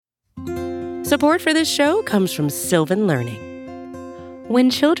Support for this show comes from Sylvan Learning. When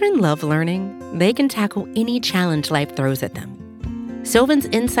children love learning, they can tackle any challenge life throws at them. Sylvan's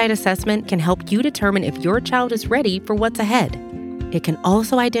Insight Assessment can help you determine if your child is ready for what's ahead. It can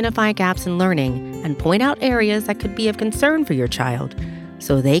also identify gaps in learning and point out areas that could be of concern for your child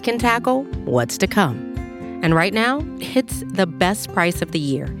so they can tackle what's to come. And right now, it's the best price of the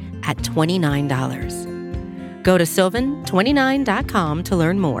year at $29. Go to sylvan29.com to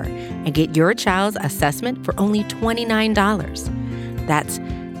learn more and get your child's assessment for only $29. That's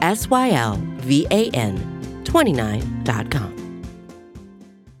SYLVAN 29.com.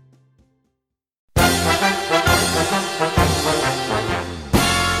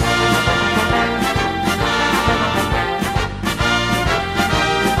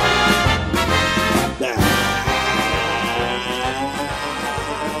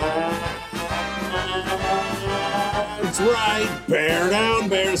 Right, bear down,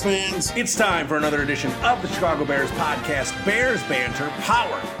 Bears fans. It's time for another edition of the Chicago Bears podcast, Bears Banter,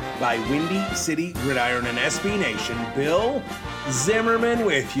 powered by Windy City Gridiron and SB Nation. Bill Zimmerman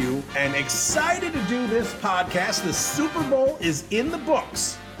with you, and excited to do this podcast. The Super Bowl is in the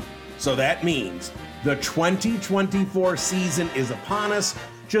books, so that means the 2024 season is upon us,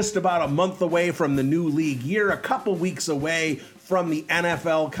 just about a month away from the new league year, a couple weeks away from the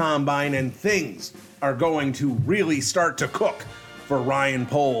NFL Combine, and things are going to really start to cook for Ryan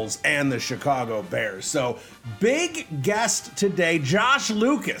Poles and the Chicago Bears. So, big guest today, Josh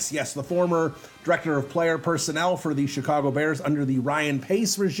Lucas. Yes, the former director of player personnel for the Chicago Bears under the Ryan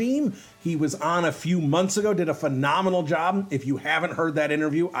Pace regime. He was on a few months ago, did a phenomenal job. If you haven't heard that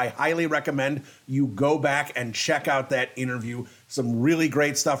interview, I highly recommend you go back and check out that interview. Some really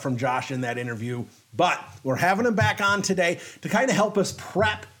great stuff from Josh in that interview. But we're having him back on today to kind of help us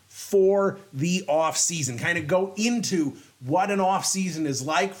prep for the offseason, kind of go into what an offseason is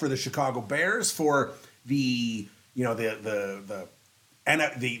like for the Chicago Bears, for the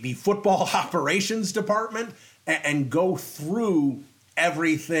football operations department, and go through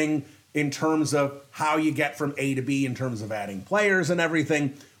everything in terms of how you get from A to B in terms of adding players and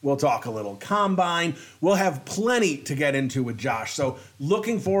everything. We'll talk a little combine. We'll have plenty to get into with Josh. So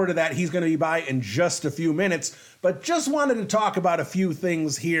looking forward to that. He's going to be by in just a few minutes, but just wanted to talk about a few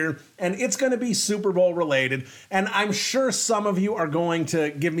things here, and it's going to be Super Bowl related. And I'm sure some of you are going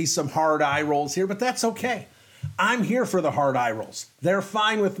to give me some hard eye rolls here, but that's okay. I'm here for the hard eye rolls. They're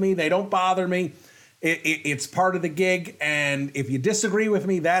fine with me. They don't bother me. It's part of the gig, and if you disagree with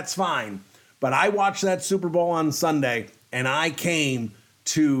me, that's fine. But I watched that Super Bowl on Sunday, and I came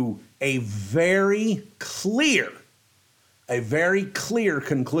to a very clear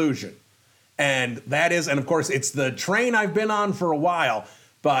conclusion. And that is, and of course, it's the train I've been on for a while,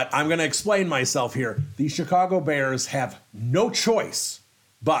 but I'm going to explain myself here. The Chicago Bears have no choice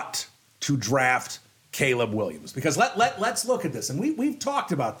but to draft Caleb Williams, because let's look at this. And we've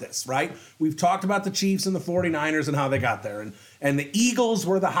talked about this, right? We've talked about the Chiefs and the 49ers and how they got there. And the Eagles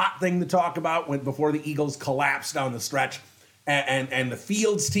were the hot thing to talk about before the Eagles collapsed down the stretch. And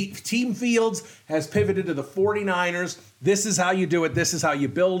the Team Fields has pivoted to the 49ers. This is how you do it. This is how you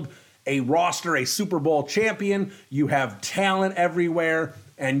build a roster, a Super Bowl champion. You have talent everywhere,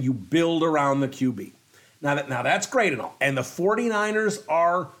 and you build around the QB. Now that's great and all. And the 49ers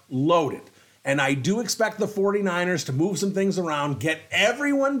are loaded. And I do expect the 49ers to move some things around, get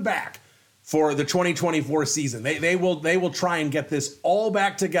everyone back for the 2024 season. They will try and get this all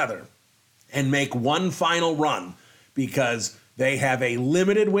back together and make one final run, because they have a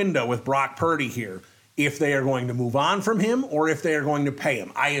limited window with Brock Purdy here if they are going to move on from him or if they are going to pay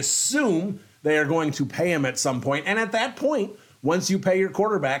him. I assume they are going to pay him at some point. And at that point, once you pay your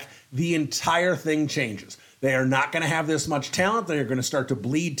quarterback, the entire thing changes. They are not going to have this much talent. They are going to start to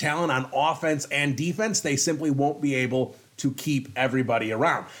bleed talent on offense and defense. They simply won't be able to keep everybody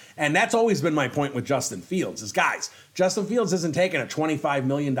around. And that's always been my point with Justin Fields is, guys, Justin Fields isn't taking a $25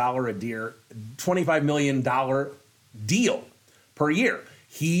 million deal per year.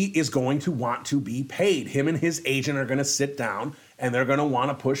 He is going to want to be paid. Him and his agent are going to sit down and they're going to want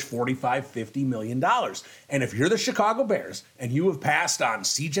to push $45, $50 million. And if you're the Chicago Bears and you have passed on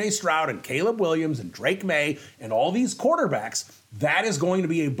C.J. Stroud and Caleb Williams and Drake May and all these quarterbacks, that is going to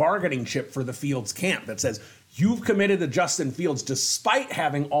be a bargaining chip for the Fields camp that says you've committed to Justin Fields despite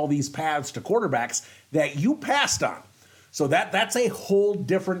having all these paths to quarterbacks that you passed on. So that's a whole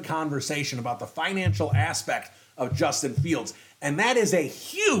different conversation about the financial aspect of Justin Fields. And that is a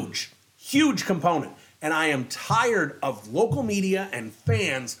huge, huge component. And I am tired of local media and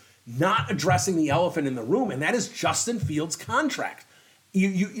fans not addressing the elephant in the room, and that is Justin Fields' contract.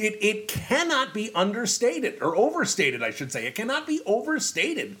 It cannot be understated, or overstated, I should say. It cannot be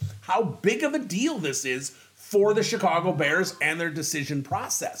overstated how big of a deal this is for the Chicago Bears and their decision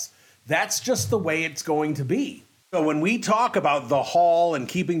process. That's just the way it's going to be. So when we talk about the haul and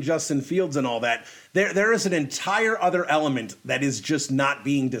keeping Justin Fields and all that, there is an entire other element that is just not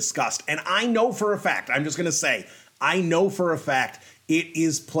being discussed. And I know for a fact, I'm just going to say, I know for a fact it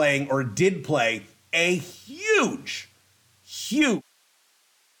is playing or did play a huge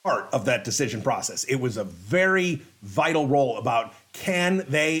part of that decision process. It was a very vital role about, can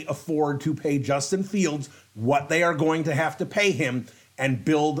they afford to pay Justin Fields what they are going to have to pay him and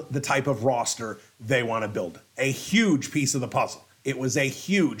build the type of roster they want to build. A huge piece of the puzzle. It was a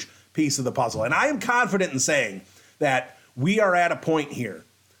huge piece of the puzzle. And I am confident in saying that we are at a point here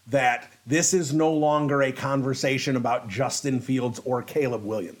that this is no longer a conversation about Justin Fields or Caleb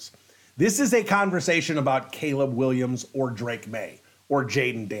Williams. This is a conversation about Caleb Williams or Drake May or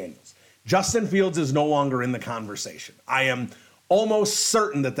Jaden Daniels. Justin Fields is no longer in the conversation. I am almost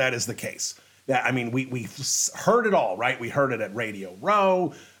certain that that is the case. That, I mean, we heard it all, right? We heard it at Radio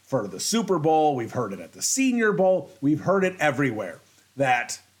Row for the Super Bowl. We've heard it at the Senior Bowl. We've heard it everywhere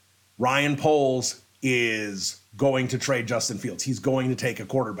that Ryan Poles is going to trade Justin Fields. He's going to take a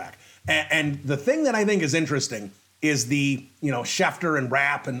quarterback. And the thing that I think is interesting is the, Schefter and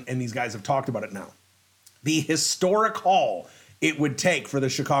Rapp and these guys have talked about it now. The historic haul it would take for the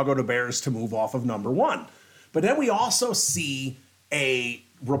Chicago Bears to move off of number one. But then we also see a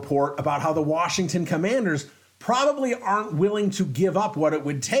report about how the Washington Commanders probably aren't willing to give up what it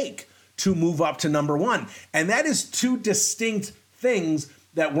would take to move up to number one. And that is two distinct things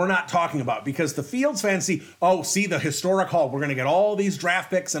that we're not talking about, because the Fields fans see the historic haul. We're going to get all these draft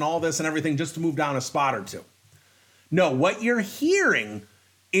picks and all this and everything just to move down a spot or two. No, what you're hearing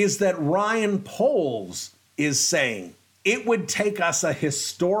is that Ryan Poles is saying it would take us a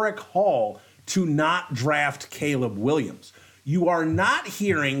historic haul to not draft Caleb Williams. You are not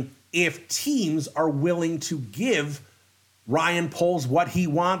hearing if teams are willing to give Ryan Poles what he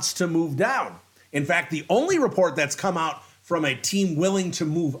wants to move down. In fact, the only report that's come out from a team willing to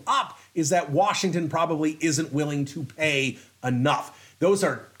move up is that Washington probably isn't willing to pay enough. Those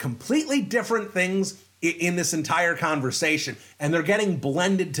are completely different things in this entire conversation, and they're getting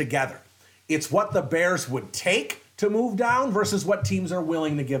blended together. It's what the Bears would take to move down versus what teams are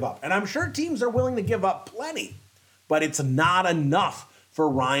willing to give up. And I'm sure teams are willing to give up plenty, but it's not enough for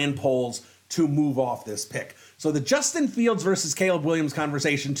Ryan Poles to move off this pick. So the Justin Fields versus Caleb Williams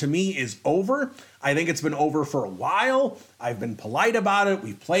conversation to me is over. I think it's been over for a while. I've been polite about it.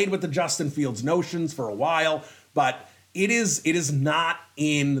 We've played with the Justin Fields notions for a while, but it is not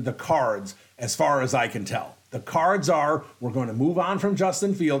in the cards as far as I can tell. The cards are, we're going to move on from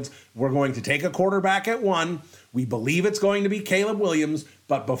Justin Fields. We're going to take a quarterback at one. We believe it's going to be Caleb Williams,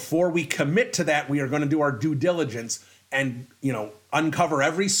 but before we commit to that, we are going to do our due diligence and, uncover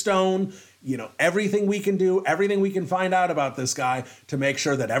every stone, everything we can do, everything we can find out about this guy to make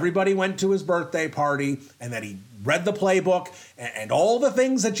sure that everybody went to his birthday party and that he read the playbook and all the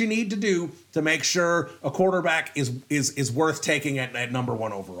things that you need to do to make sure a quarterback is worth taking at number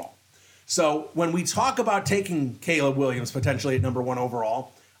one overall. So when we talk about taking Caleb Williams potentially at number one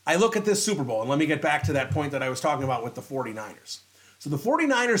overall, I look at this Super Bowl, and let me get back to that point that I was talking about with the 49ers. So the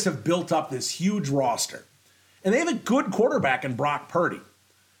 49ers have built up this huge roster, and they have a good quarterback in Brock Purdy.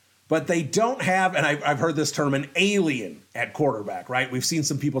 But they don't have, and I've heard this term, an alien at quarterback, right? We've seen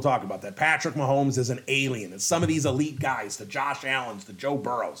some people talk about that. Patrick Mahomes is an alien. It's some of these elite guys, the Josh Allens, the Joe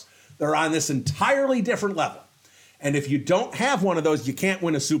Burrows. They're on this entirely different level. And if you don't have one of those, you can't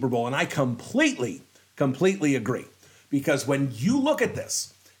win a Super Bowl. And I completely agree. Because when you look at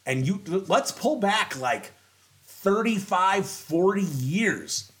this, and let's pull back like 35, 40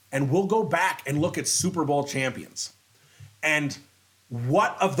 years, and we'll go back and look at Super Bowl champions. And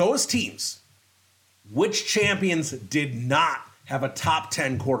what of those teams, which champions did not have a top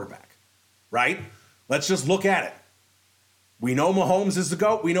 10 quarterback, right? Let's just look at it. We know Mahomes is the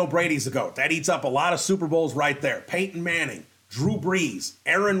GOAT. We know Brady's the GOAT. That eats up a lot of Super Bowls right there. Peyton Manning, Drew Brees,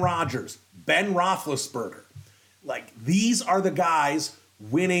 Aaron Rodgers, Ben Roethlisberger. Like, these are the guys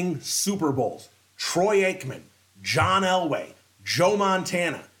winning Super Bowls. Troy Aikman, John Elway, Joe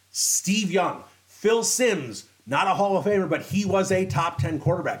Montana, Steve Young, Phil Simms, not a Hall of Famer, but he was a top 10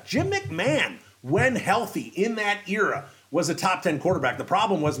 quarterback. Jim McMahon, when healthy in that era, was a top 10 quarterback. The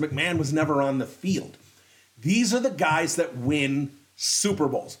problem was McMahon was never on the field. These are the guys that win Super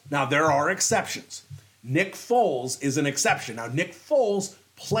Bowls. Now, there are exceptions. Nick Foles is an exception. Now, Nick Foles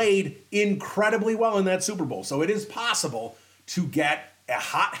played incredibly well in that Super Bowl, so it is possible to get a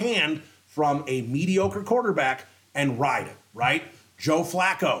hot hand from a mediocre quarterback and ride it, right? Joe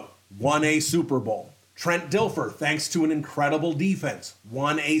Flacco won a Super Bowl. Trent Dilfer, thanks to an incredible defense,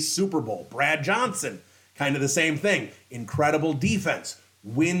 won a Super Bowl. Brad Johnson, kind of the same thing. Incredible defense,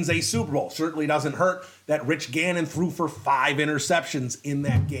 wins a Super Bowl. Certainly doesn't hurt that Rich Gannon threw for 5 interceptions in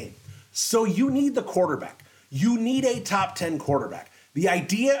that game. So you need the quarterback. You need a top 10 quarterback. The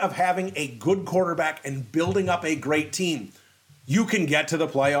idea of having a good quarterback and building up a great team, you can get to the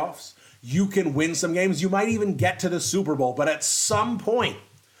playoffs. You can win some games. You might even get to the Super Bowl. But at some point,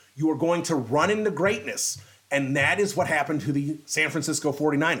 you are going to run into greatness. And that is what happened to the San Francisco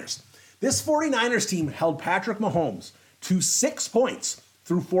 49ers. This 49ers team held Patrick Mahomes to 6 points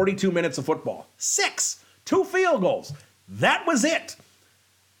through 42 minutes of football. 6. 2 field goals. That was it.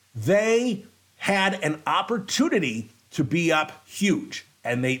 They had an opportunity to be up huge,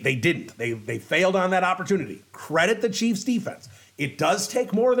 and they didn't. They failed on that opportunity. Credit the Chiefs defense. It does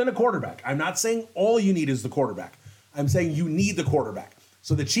take more than a quarterback. I'm not saying all you need is the quarterback. I'm saying you need the quarterback.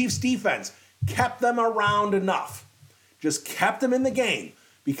 So the Chiefs defense kept them around enough, just kept them in the game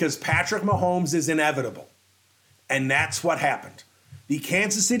because Patrick Mahomes is inevitable. And that's what happened. The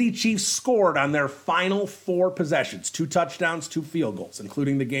Kansas City Chiefs scored on their final 4 possessions, 2 touchdowns, 2 field goals,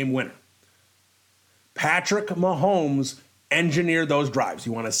 including the game winner. Patrick Mahomes engineered those drives.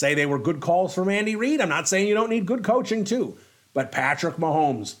 You want to say they were good calls from Andy Reid? I'm not saying you don't need good coaching too, but Patrick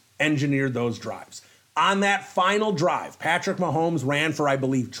Mahomes engineered those drives. On that final drive, Patrick Mahomes ran for, I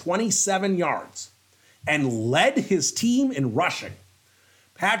believe, 27 yards and led his team in rushing.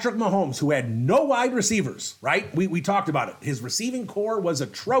 Patrick Mahomes, who had no wide receivers, right? We talked about it. His receiving core was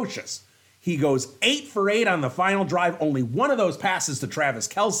atrocious. He goes 8 for 8 on the final drive. Only one of those passes to Travis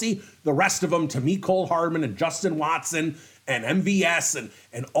Kelce. The rest of them to Mecole Hardman and Justin Watson and MVS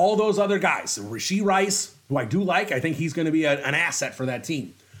and all those other guys. Rashee Rice, who I do like. I think he's going to be an asset for that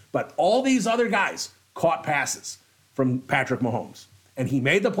team. But all these other guys caught passes from Patrick Mahomes. And he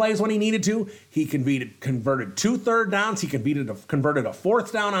made the plays when he needed to. He converted 2 third downs. He converted a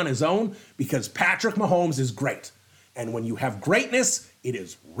 4th down on his own because Patrick Mahomes is great. And when you have greatness, it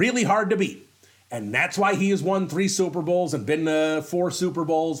is really hard to beat. And that's why he has won 3 Super Bowls and been to 4 Super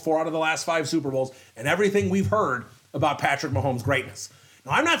Bowls, 4 out of the last 5 Super Bowls, and everything we've heard about Patrick Mahomes' greatness.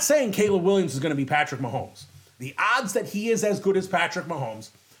 Now, I'm not saying Caleb Williams is going to be Patrick Mahomes. The odds that he is as good as Patrick Mahomes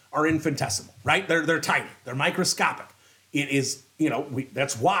are infinitesimal, right? They're tiny. They're microscopic. It is,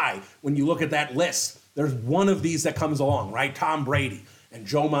 that's why when you look at that list, there's one of these that comes along, right? Tom Brady and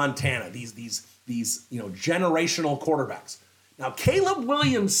Joe Montana, these generational quarterbacks. Now, Caleb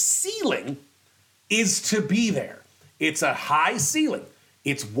Williams' ceiling is to be there. It's a high ceiling.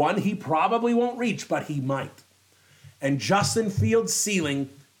 It's one he probably won't reach, but he might. And Justin Fields' ceiling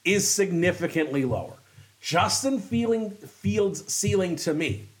is significantly lower. Justin Fields' ceiling to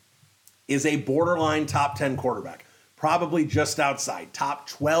me is a borderline top 10 quarterback, probably just outside, top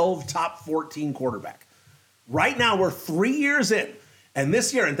 12, top 14 quarterback. Right now, we're 3 years in. And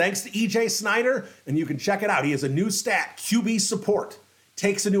this year, and thanks to E.J. Snyder, and you can check it out, he has a new stat, QB support,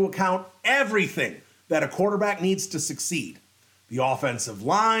 takes into account everything that a quarterback needs to succeed. The offensive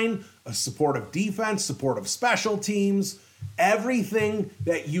line, a supportive defense, supportive special teams, everything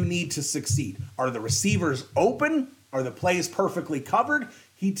that you need to succeed. Are the receivers open? Are the plays perfectly covered?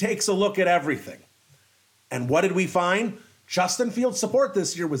 He takes a look at everything. And what did we find? Justin Fields' support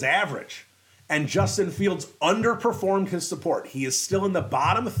this year was average. And Justin Fields underperformed his support. He is still in the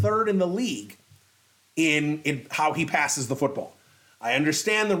bottom third in the league in how he passes the football. I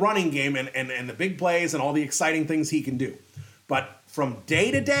understand the running game and the big plays and all the exciting things he can do. But from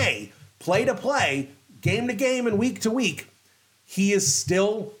day to day, play to play, game to game, and week to week, he is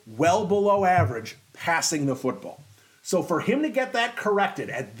still well below average passing the football. So for him to get that corrected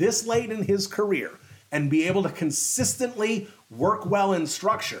at this late in his career and be able to consistently work well in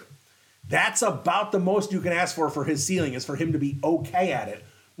structure, that's about the most you can ask for his ceiling, is for him to be okay at it,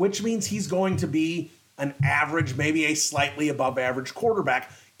 which means he's going to be an average, maybe a slightly above average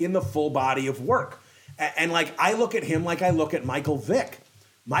quarterback in the full body of work. And like I look at him like I look at Michael Vick.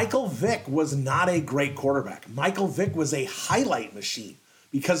 Michael Vick was not a great quarterback. Michael Vick was a highlight machine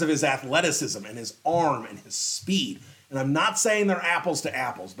because of his athleticism and his arm and his speed. And I'm not saying they're apples to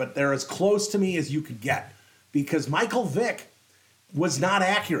apples, but they're as close to me as you could get because Michael Vick was not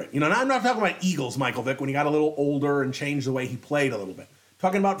accurate. And I'm not talking about Eagles Michael Vick when he got a little older and changed the way he played a little bit. I'm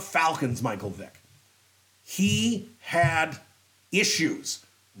talking about Falcons Michael Vick. He had issues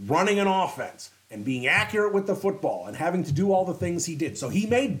running an offense and being accurate with the football and having to do all the things he did. So he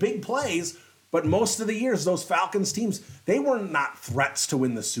made big plays, but most of the years, those Falcons teams, they were not threats to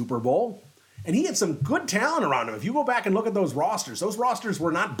win the Super Bowl. And he had some good talent around him. If you go back and look at those rosters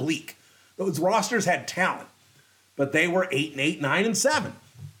were not bleak. Those rosters had talent. But they were 8-8, 9-7.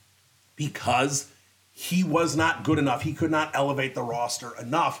 Because he was not good enough. He could not elevate the roster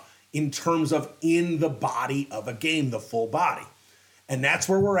enough in terms of in the body of a game, the full body. And that's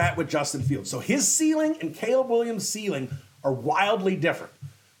where we're at with Justin Fields. So his ceiling and Caleb Williams' ceiling are wildly different.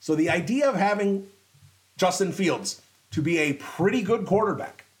 So the idea of having Justin Fields to be a pretty good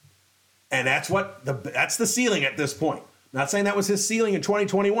quarterback, and that's the ceiling at this point. Not saying that was his ceiling in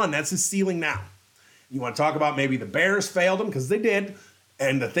 2021. That's his ceiling now. You want to talk about maybe the Bears failed him, because they did,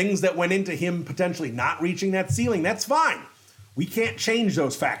 and the things that went into him potentially not reaching that ceiling, that's fine. We can't change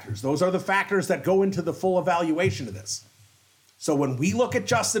those factors. Those are the factors that go into the full evaluation of this. So when we look at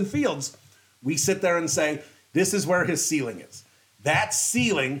Justin Fields, we sit there and say, this is where his ceiling is. That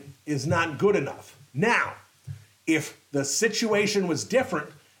ceiling is not good enough. Now, if the situation was different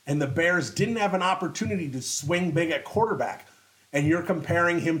and the Bears didn't have an opportunity to swing big at quarterback, and you're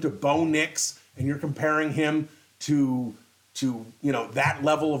comparing him to Bo Nix, and you're comparing him to that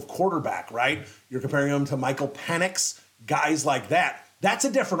level of quarterback, right? You're comparing him to Michael Penix, guys like that. That's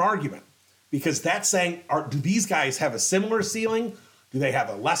a different argument, because that's saying, do these guys have a similar ceiling? Do they have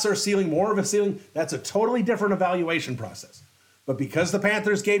a lesser ceiling, more of a ceiling? That's a totally different evaluation process. But because the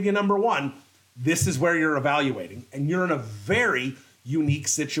Panthers gave you number one, this is where you're evaluating, and you're in a very unique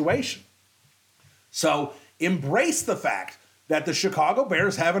situation. So embrace the fact that the Chicago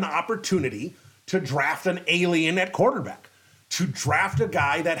Bears have an opportunity to draft an alien at quarterback, to draft a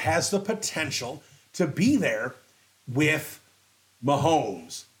guy that has the potential to be there with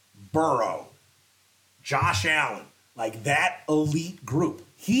Mahomes, Burrow, Josh Allen, like that elite group.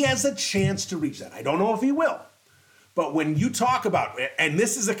 He has a chance to reach that. I don't know if he will. But when you talk about, and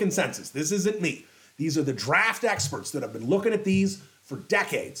this is a consensus, this isn't me. These are the draft experts that have been looking at these for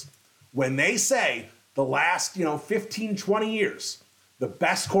decades. When they say the last, 15, 20 years, the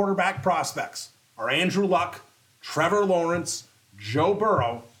best quarterback prospects are Andrew Luck, Trevor Lawrence, Joe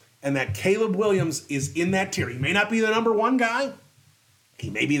Burrow, and that Caleb Williams is in that tier. He may not be the number one guy. He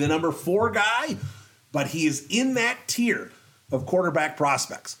may be the number 4 guy, but he is in that tier of quarterback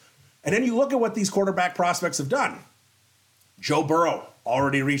prospects. And then you look at what these quarterback prospects have done. Joe Burrow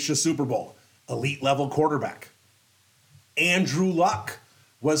already reached a Super Bowl, elite level quarterback. Andrew Luck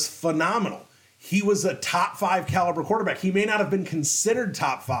was phenomenal. He was a top 5 caliber quarterback. He may not have been considered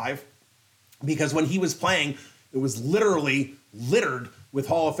top 5 because when he was playing, it was literally littered with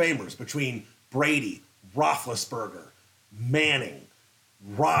Hall of Famers between Brady, Roethlisberger, Manning,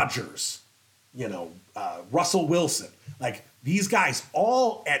 Rodgers, Russell Wilson. Like these guys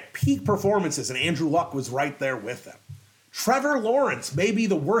all at peak performances, and Andrew Luck was right there with them. Trevor Lawrence may be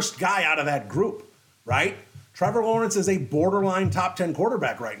the worst guy out of that group, right? Trevor Lawrence is a borderline top 10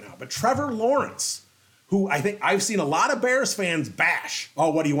 quarterback right now. But Trevor Lawrence, who I think I've seen a lot of Bears fans bash. Oh,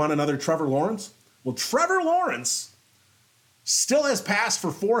 what, do you want another Trevor Lawrence? Well, Trevor Lawrence still has passed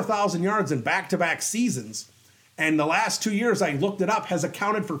for 4,000 yards in back-to-back seasons. And the last 2 years, I looked it up, has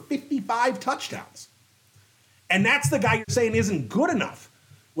accounted for 55 touchdowns. And that's the guy you're saying isn't good enough.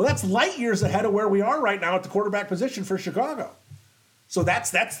 Well, that's light years ahead of where we are right now at the quarterback position for Chicago. So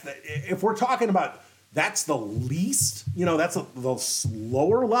if we're talking about that's the least, that's the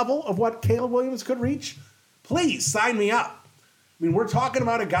lower level of what Caleb Williams could reach, please sign me up. I mean, we're talking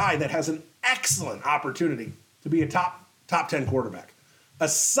about a guy that has an excellent opportunity to be a top 10 quarterback, a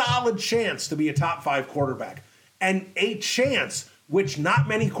solid chance to be a top 5 quarterback, and a chance which not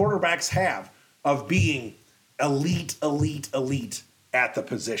many quarterbacks have of being elite at the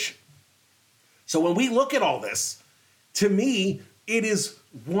position. So when we look at all this, to me, it is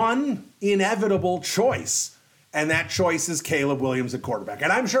one inevitable choice, and that choice is Caleb Williams at quarterback.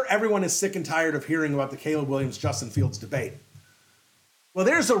 And I'm sure everyone is sick and tired of hearing about the Caleb Williams-Justin Fields debate. Well,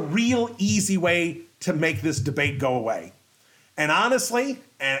 there's a real easy way to make this debate go away. And honestly,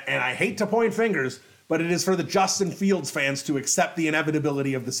 and I hate to point fingers, but it is for the Justin Fields fans to accept the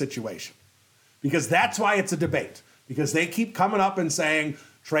inevitability of the situation. Because that's why it's a debate. Because they keep coming up and saying,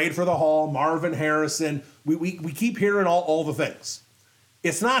 trade for the Hall, Marvin Harrison. We keep hearing all the things.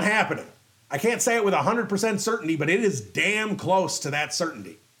 It's not happening. I can't say it with 100% certainty, but it is damn close to that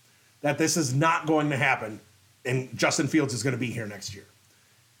certainty that this is not going to happen and Justin Fields is going to be here next year.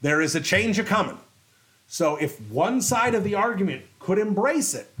 There is a change a-coming. So if one side of the argument could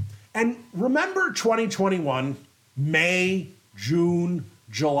embrace it, and remember 2021, May, June,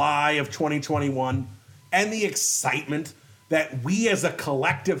 July of 2021, and the excitement that we as a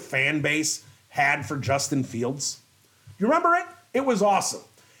collective fan base had for Justin Fields? You remember it? It was awesome.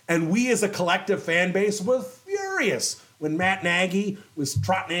 And we as a collective fan base was furious when Matt Nagy was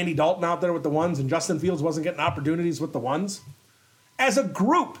trotting Andy Dalton out there with the ones and Justin Fields wasn't getting opportunities with the ones. As a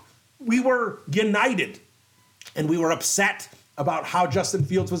group, we were united and we were upset about how Justin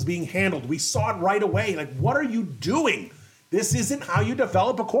Fields was being handled. We saw it right away. Like, what are you doing? This isn't how you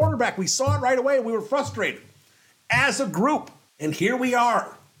develop a quarterback. We saw it right away, and we were frustrated as a group. And here we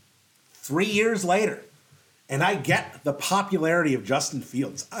are, 3 years later. And I get the popularity of Justin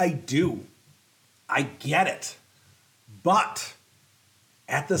Fields. I do. I get it. But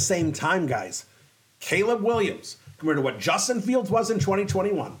at the same time, guys, Caleb Williams, compared to what Justin Fields was in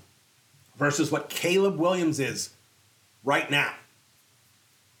 2021 versus what Caleb Williams is right now,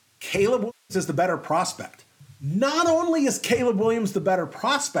 Caleb Williams is the better prospect. Not only is Caleb Williams the better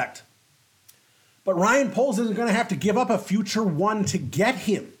prospect, but Ryan Poles isn't going to have to give up a future one to get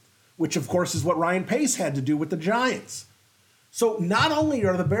him, which of course is what Ryan Pace had to do with the Giants. So not only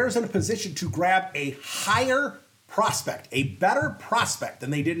are the Bears in a position to grab a higher prospect, a better prospect than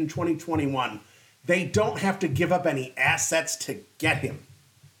they did in 2021, they don't have to give up any assets to get him.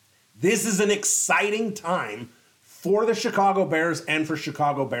 This is an exciting time for the Chicago Bears and for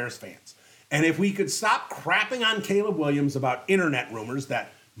Chicago Bears fans. And if we could stop crapping on Caleb Williams about internet rumors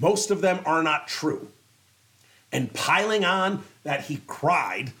that most of them are not true, and piling on that he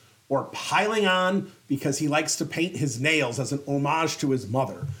cried, or piling on because he likes to paint his nails as an homage to his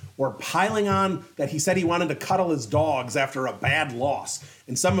mother, or piling on that he said he wanted to cuddle his dogs after a bad loss,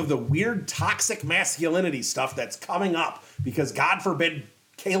 and some of the weird toxic masculinity stuff that's coming up because, God forbid,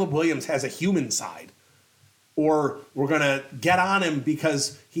 Caleb Williams has a human side. Or we're going to get on him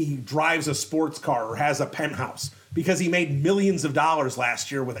because he drives a sports car or has a penthouse because he made millions of dollars last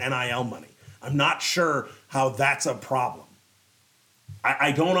year with NIL money. I'm not sure how that's a problem.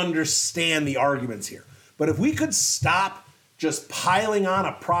 I don't understand the arguments here. But if we could stop just piling on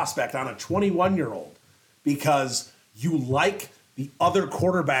a prospect on a 21-year-old because you like the other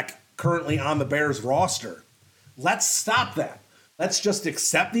quarterback currently on the Bears roster, let's stop that. Let's just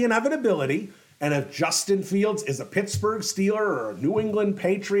accept the inevitability. And if Justin Fields is a Pittsburgh Steeler or a New England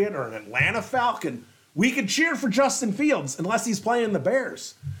Patriot or an Atlanta Falcon, we could cheer for Justin Fields unless he's playing the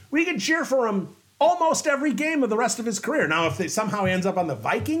Bears. We could cheer for him almost every game of the rest of his career. Now, if they somehow ends up on the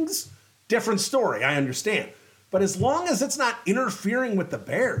Vikings, different story, I understand. But as long as it's not interfering with the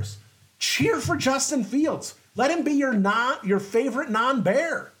Bears, cheer for Justin Fields. Let him be your favorite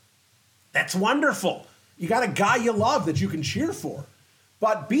non-Bear. That's wonderful. You got a guy you love that you can cheer for.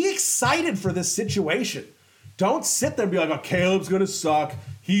 But be excited for this situation. Don't sit there and be like, oh, Caleb's going to suck.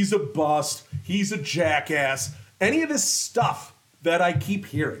 He's a bust. He's a jackass. Any of this stuff that I keep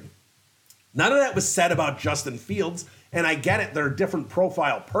hearing. None of that was said about Justin Fields, and I get it. They're a different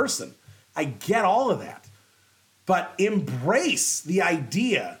profile person. I get all of that. But embrace the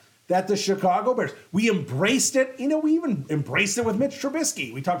idea that the Chicago Bears, we embraced it. You know, we even embraced it with Mitch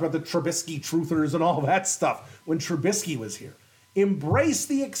Trubisky. We talked about the Trubisky truthers and all that stuff when Trubisky was here. Embrace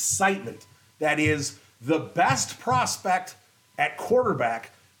the excitement that is the best prospect at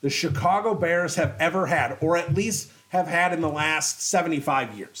quarterback the Chicago Bears have ever had, or at least have had in the last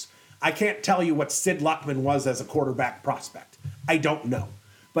 75 years. I can't tell you what Sid Luckman was as a quarterback prospect. I don't know.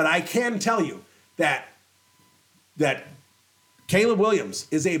 But I can tell you that Caleb Williams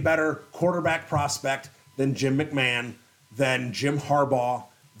is a better quarterback prospect than Jim McMahon, than Jim Harbaugh,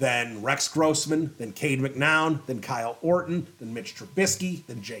 than Rex Grossman, than Cade McNown, than Kyle Orton, than Mitch Trubisky,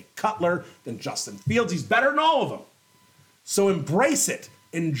 than Jay Cutler, than Justin Fields. He's better than all of them. So embrace it.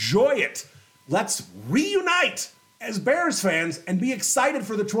 Enjoy it. Let's reunite as Bears fans and be excited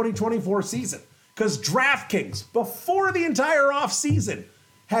for the 2024 season. Because DraftKings, before the entire offseason,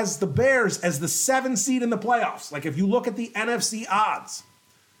 has the Bears as the 7 seed in the playoffs. Like if you look at the NFC odds,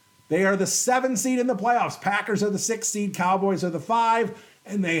 they are the 7 seed in the playoffs. Packers are the 6 seed, Cowboys are the 5,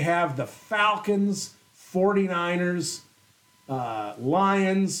 and they have the Falcons, 49ers,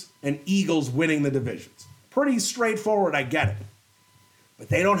 Lions, and Eagles winning the divisions. Pretty straightforward, I get it. But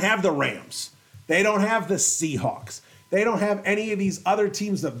they don't have the Rams. They don't have the Seahawks. They don't have any of these other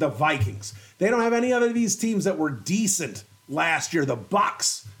teams, the Vikings. They don't have any other of these teams that were decent last year. The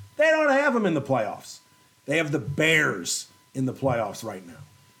Bucks, they don't have them in the playoffs. They have the Bears in the playoffs right now.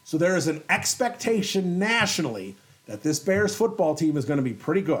 So there is an expectation nationally that this Bears football team is going to be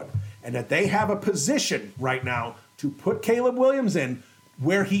pretty good and that they have a position right now to put Caleb Williams in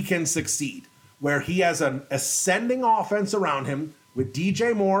where he can succeed, where he has an ascending offense around him with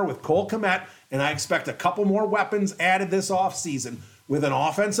DJ Moore, with Cole Kmet, and I expect a couple more weapons added this offseason with an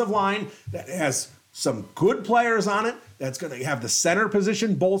offensive line that has some good players on it, that's going to have the center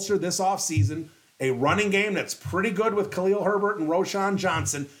position bolstered this offseason, a running game that's pretty good with Khalil Herbert and Roshan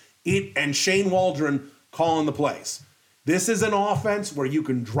Johnson, and Shane Waldron calling the plays. This is an offense where you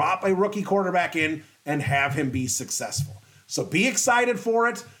can drop a rookie quarterback in and have him be successful. So be excited for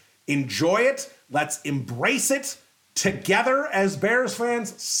it. Enjoy it. Let's embrace it. together as Bears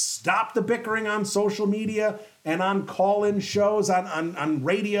fans, stop the bickering on social media and on call-in shows, on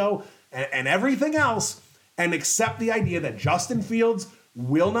radio and everything else, and accept the idea that Justin Fields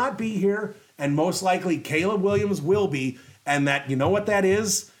will not be here, and most likely Caleb Williams will be, and that, you know what that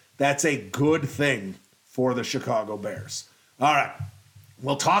is? That's a good thing for the Chicago Bears. All right,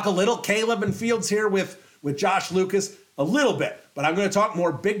 we'll talk a little Caleb and Fields here with Josh Lucas a little bit, but I'm going to talk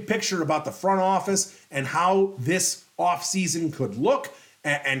more big picture about the front office and how this offseason could look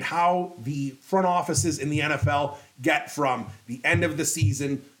and how the front offices in the NFL get from the end of the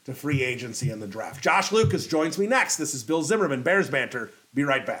season to free agency and the draft. Josh Lucas joins me next. This is Bill Zimmerman, Bears Banter. Be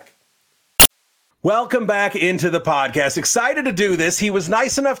right back. Welcome back into the podcast. Excited to do this. He was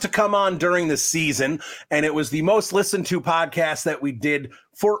nice enough to come on during the season, and it was the most listened to podcast that we did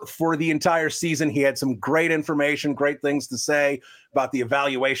for the entire season. He had some great information, great things to say about the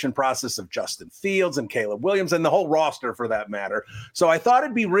evaluation process of Justin Fields and Caleb Williams and the whole roster for that matter. So I thought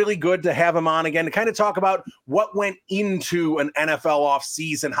it'd be really good to have him on again to kind of talk about what went into an NFL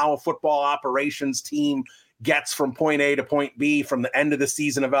offseason, how a football operations team gets from point A to point B, from the end of the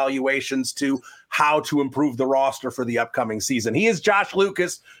season evaluations to how to improve the roster for the upcoming season. He is Josh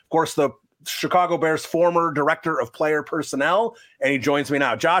Lucas, of course, the Chicago Bears former director of player personnel, and he joins me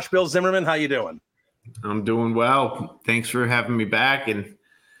now. Josh, Bill Zimmerman, how you doing? I'm doing well. Thanks for having me back, and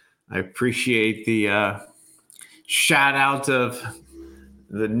I appreciate the shout out of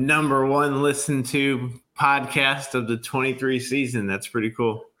the number one listened to podcast of the 23 season. That's pretty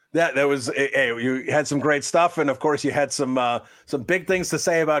cool. That was, hey, you had some great stuff, and of course you had some big things to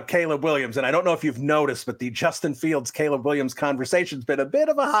say about Caleb Williams. And I don't know if you've noticed, but the Justin Fields Caleb Williams conversation's been a bit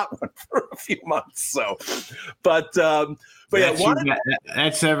of a hot one for a few months. So, but yeah,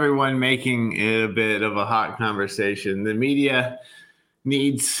 that's everyone making it a bit of a hot conversation. The media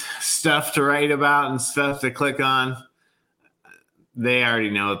needs stuff to write about and stuff to click on. They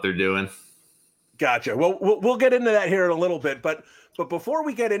already know what they're doing. Gotcha. Well, we'll get into that here in a little bit, but before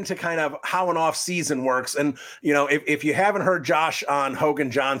we get into kind of how an off season works, and you know, if you haven't heard Josh on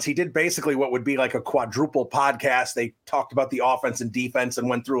Hogan Johns, he did basically what would be like a quadruple podcast. They talked about the offense and defense and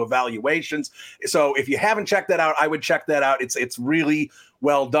went through evaluations. So if you haven't checked that out, I would check that out. It's really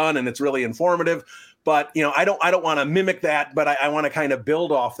well done and it's really informative. But you know, I don't want to mimic that, but I want to kind of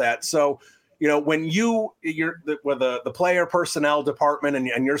build off that. So you know, when you're with the player personnel department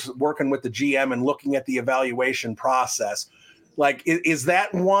and you're working with the GM and looking at the evaluation process, like, is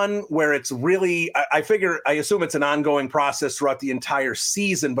that one where it's really, I assume it's an ongoing process throughout the entire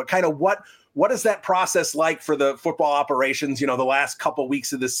season, but kind of what is that process like for the football operations, you know, the last couple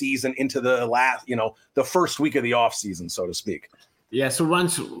weeks of the season into the last, you know, the first week of the off season, so to speak? Yeah. So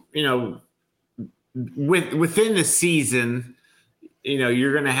once, you know, within the season, you know,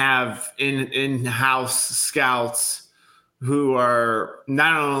 you're going to have in-house scouts who are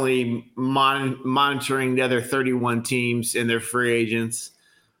not only monitoring the other 31 teams and their free agents,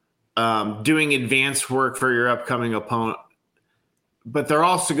 doing advanced work for your upcoming opponent, but they're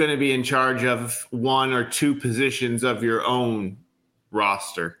also going to be in charge of one or two positions of your own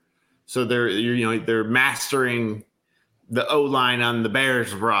roster. So they're mastering the O-line on the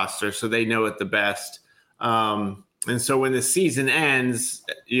Bears roster, so they know it the best. And so when the season ends,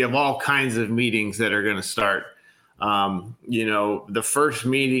 you have all kinds of meetings that are going to start. You know, the first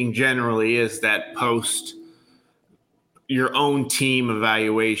meeting generally is that post your own team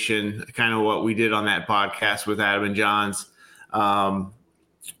evaluation, kind of what we did on that podcast with Adam and Johns.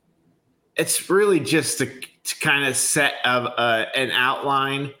 It's really just to kind of set an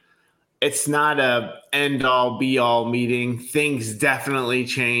outline. It's not a end all be all meeting. Things definitely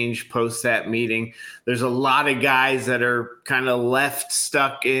change post that meeting. There's a lot of guys that are kind of left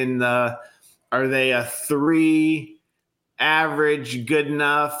stuck in are they a 3 average good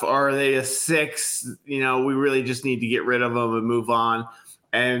enough? Or are they a 6? You know, we really just need to get rid of them and move on.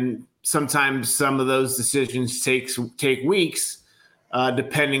 And sometimes some of those decisions take weeks,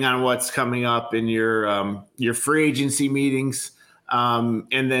 depending on what's coming up in your free agency meetings. And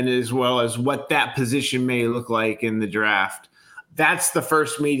then as well as what that position may look like in the draft. That's the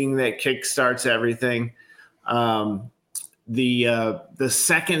first meeting that kickstarts everything. The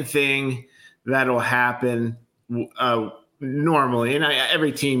second thing that'll happen normally, and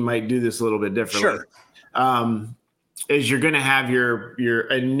every team might do this a little bit differently, sure, is you're going to have your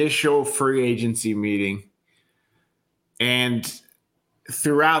initial free agency meeting. And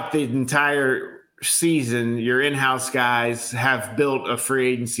throughout the entire season, your in-house guys have built a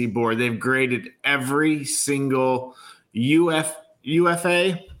free agency board. They've graded every single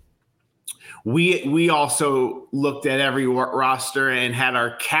UFA. We also looked at every roster and had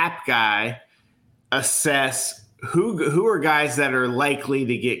our cap guy assess who are guys that are likely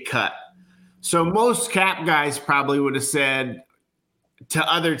to get cut. So most cap guys probably would have said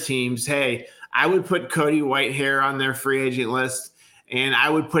to other teams, hey, I would put Cody Whitehair on their free agent list, and I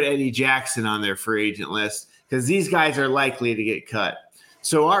would put Eddie Jackson on their free agent list because these guys are likely to get cut.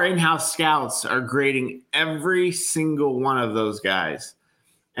 So our in-house scouts are grading every single one of those guys.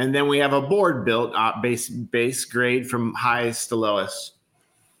 And then we have a board built base grade from highest to lowest.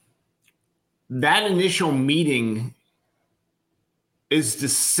 That initial meeting is to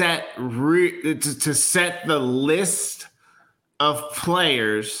set the list of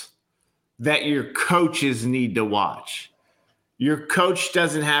players that your coaches need to watch. Your coach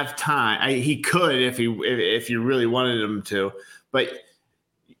doesn't have time. He could if you really wanted him to, but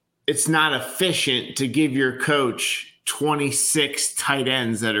it's not efficient to give your coach 26 tight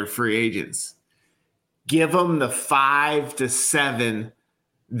ends that are free agents. Give them the 5 to 7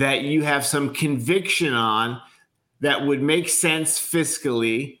 that you have some conviction on that would make sense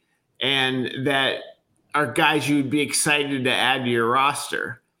fiscally and that are guys you'd be excited to add to your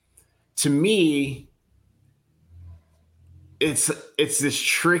roster. To me, it's this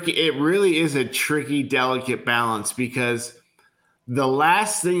tricky, it really is a tricky, delicate balance because the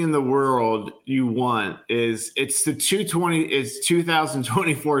last thing in the world you want is it's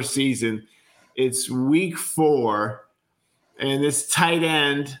 2024 season. It's week 4 and this tight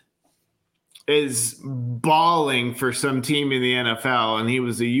end is balling for some team in the NFL and he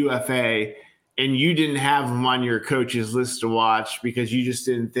was a UFA and you didn't have him on your coach's list to watch because you just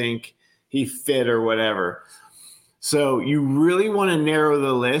didn't think he fit or whatever. So you really want to narrow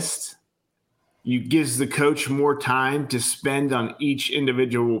the list. It gives the coach more time to spend on each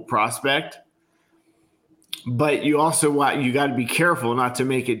individual prospect. But you also you got to be careful not to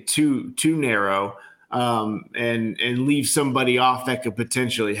make it too narrow and leave somebody off that could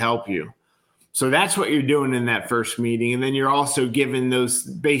potentially help you. So that's what you're doing in that first meeting. And then you're also giving those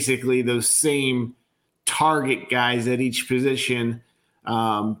same target guys at each position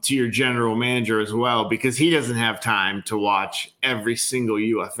to your general manager as well, because he doesn't have time to watch every single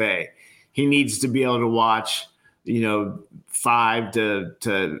UFA. He needs to be able to watch, 5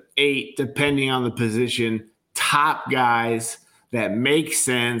 to 8, depending on the position, top guys that make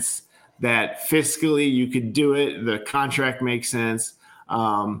sense, that fiscally you could do it, the contract makes sense.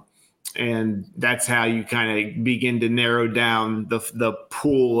 And that's how you kind of begin to narrow down the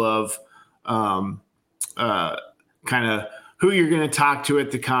pool of kind of who you're going to talk to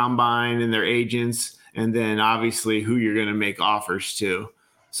at the combine and their agents, and then obviously who you're going to make offers to.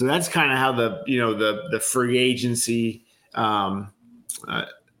 So that's kind of how the free agency, from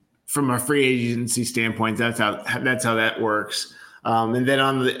a free agency standpoint, that's how that works. And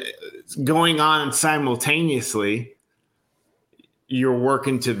then going on simultaneously, you're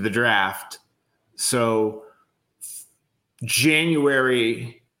working to the draft. So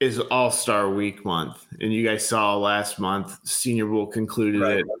January is All-Star Week month. And you guys saw last month, Senior Bowl concluded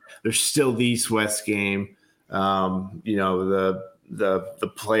right. It. There's still the East West game, the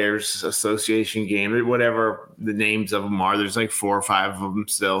Players Association game, whatever the names of them are. There's like 4 or 5 of them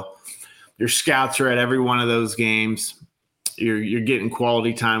still. Your scouts are at every one of those games. You're getting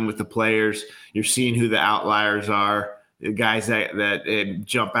quality time with the players. You're seeing who the outliers are, the guys that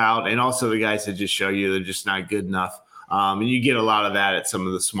jump out, and also the guys that just show you they're just not good enough. And you get a lot of that at some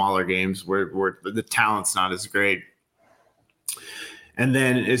of the smaller games where the talent's not as great. And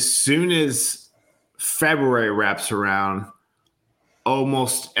then as soon as February wraps around,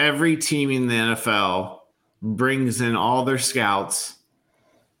 almost every team in the NFL brings in all their scouts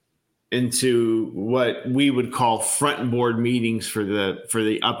into what we would call front board meetings for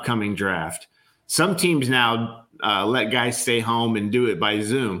the upcoming draft. Some teams now let guys stay home and do it by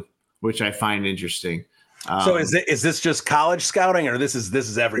Zoom, which I find interesting. So is this just college scouting, or this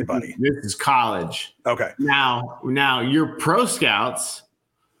is everybody? This is college. Okay. Now your pro scouts,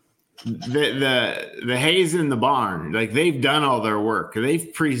 the Hayes in the barn, like they've done all their work.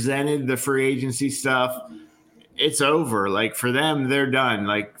 They've presented the free agency stuff. It's over. Like for them, they're done.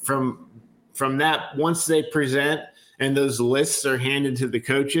 Like from that, once they present and those lists are handed to the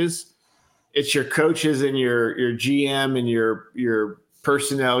coaches, it's your coaches and your GM and your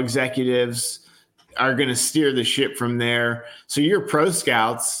personnel executives are going to steer the ship from there. So your pro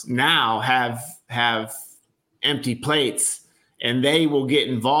scouts now have empty plates, and they will get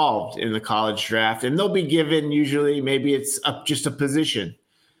involved in the college draft, and they'll be given, usually maybe it's just a position.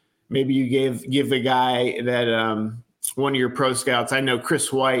 Maybe you give the guy that one of your pro scouts. I know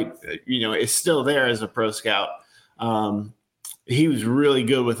Chris White, is still there as a pro scout. He was really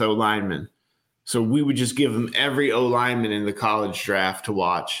good with O-linemen. So we would just give him every O-lineman in the college draft to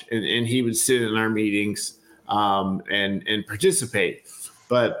watch, and he would sit in our meetings. and participate.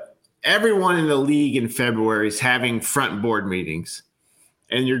 But everyone in the league in February is having front board meetings,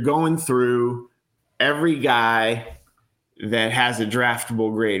 and you're going through every guy that has a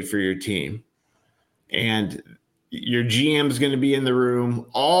draftable grade for your team. And your GM is going to be in the room.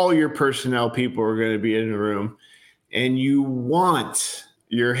 All your personnel people are going to be in the room. And you want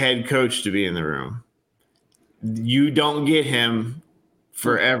your head coach to be in the room. You don't get him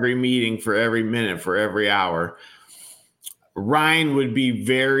for every meeting, for every minute, for every hour. Ryan would be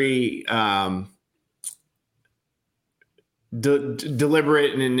very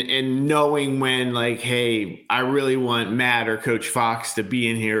deliberate and knowing when, like, hey, I really want Matt or Coach Fox to be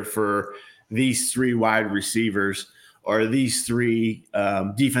in here for these 3 wide receivers or these 3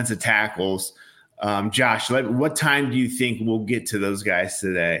 defensive tackles. Josh, what time do you think we'll get to those guys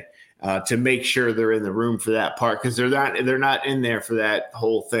today to make sure they're in the room for that part? Because they're not in there for that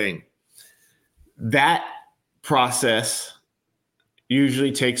whole thing. That process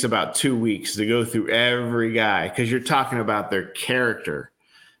usually takes about 2 weeks to go through every guy, because you're talking about their character.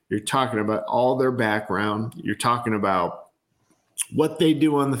 You're talking about all their background. You're talking about what they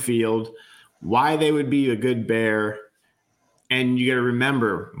do on the field, why they would be a good Bear. And you got to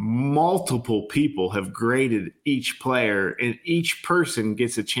remember, multiple people have graded each player, and each person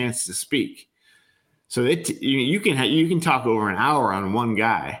gets a chance to speak. So you can talk over an hour on one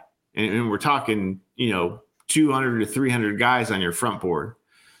guy, and we're talking 200 to 300 guys on your front board.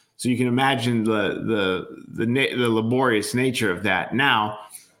 So you can imagine the laborious nature of that. Now,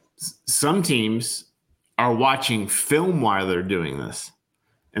 some teams are watching film while they're doing this,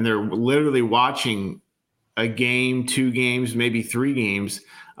 and they're literally watching a game, 2 games, maybe 3 games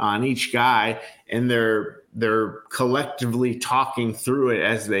on each guy, and they're collectively talking through it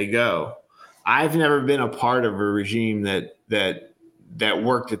as they go. I've never been a part of a regime that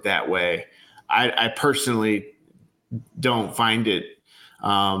worked it that way. I personally don't find it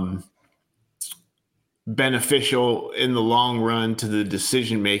beneficial in the long run to the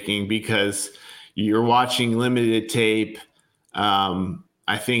decision making, because you're watching limited tape.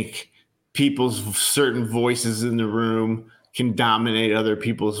 I think people's certain voices in the room can dominate other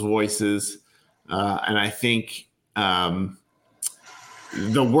people's voices. And I think the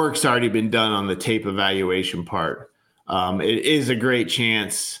work's already been done on the tape evaluation part. It is a great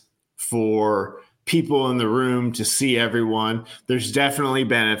chance for people in the room to see everyone. There's definitely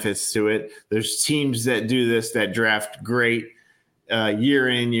benefits to it. There's teams that do this that draft great year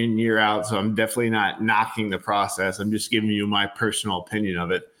in and year out. So I'm definitely not knocking the process. I'm just giving you my personal opinion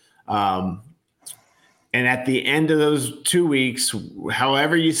of it. And at the end of those 2 weeks,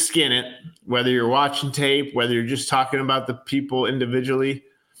 however you skin it, whether you're watching tape, whether you're just talking about the people individually,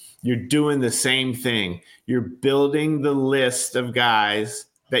 you're doing the same thing. You're building the list of guys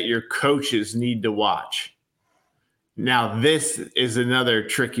that your coaches need to watch. Now, this is another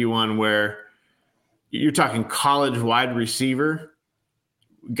tricky one where you're talking college wide receiver,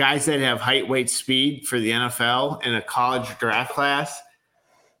 guys that have height, weight, speed for the NFL in a college draft class.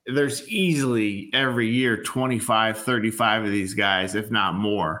 There's easily every year 25, 35 of these guys, if not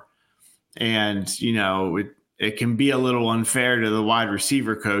more. And, it can be a little unfair to the wide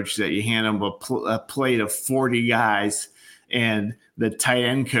receiver coach that you hand him a plate of 40 guys, and the tight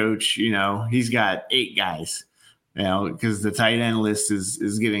end coach, he's got 8 guys, because the tight end list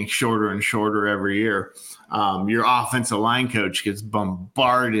is getting shorter and shorter every year. Your offensive line coach gets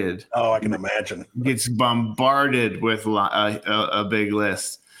bombarded. Oh, I can imagine. Gets bombarded with a big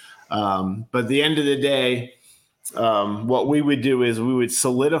list. But at the end of the day, what we would do is we would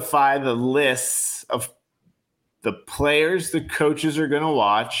solidify the lists of the players the coaches are going to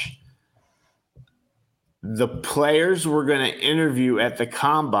watch, the players we're going to interview at the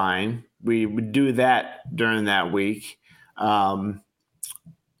combine. We would do that during that week. It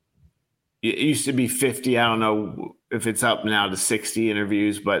used to be 50. I don't know if it's up now to 60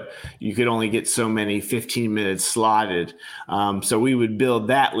 interviews, but you could only get so many 15 minutes slotted. So we would build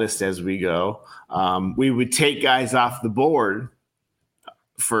that list as we go. We would take guys off the board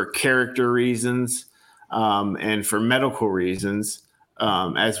for character reasons and for medical reasons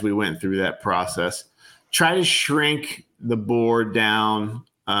as we went through that process. Try to shrink the board down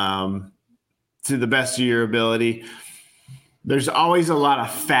to the best of your ability. There's always a lot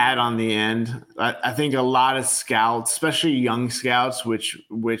of fat on the end. I think a lot of scouts, especially young scouts, which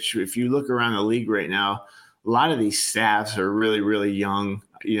if you look around the league right now, a lot of these staffs are really, really young.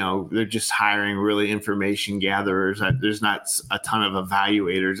 They're just hiring really information gatherers. There's not a ton of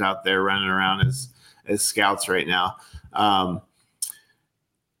evaluators out there running around as scouts right now.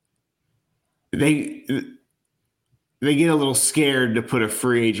 They get a little scared to put a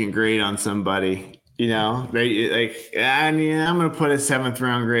free agent grade on somebody. They like, I'm going to put a 7th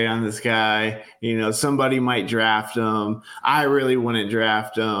round grade on this guy. Somebody might draft him. I really wouldn't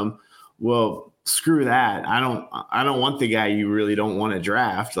draft him. Well, screw that. I don't want the guy you really don't want to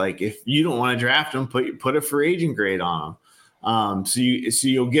draft. Like, if you don't want to draft him, put a free agent grade on him. So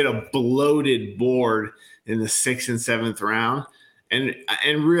you'll get a bloated board in the 6th and 7th round. And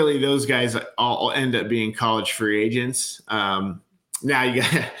really those guys all end up being college free agents. Now you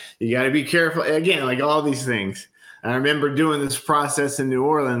got to be careful again, like all these things. I remember doing this process in New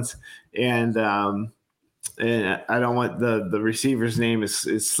Orleans, and I don't want the receiver's name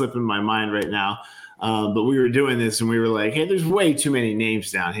is slipping my mind right now. But we were doing this, and we were like, hey, there's way too many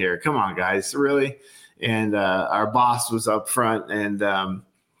names down here. Come on, guys, really? And our boss was up front and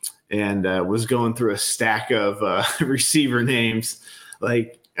was going through a stack of receiver names,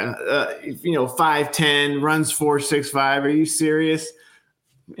 like 5'10", runs 4.65. Are you serious?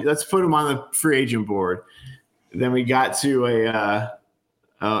 Let's put him on the free agent board. Then we got to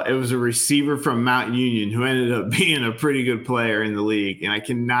it was a receiver from Mount Union who ended up being a pretty good player in the league, and I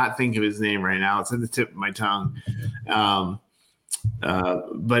cannot think of his name right now. It's at the tip of my tongue.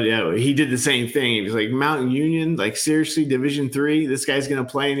 But he did the same thing. He was like, Mount Union, like, seriously, Division III, this guy's going to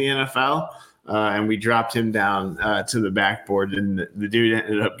play in the NFL? And we dropped him down to the backboard, and the dude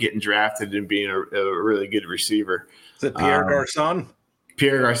ended up getting drafted and being a really good receiver. Is it Pierre Garçon?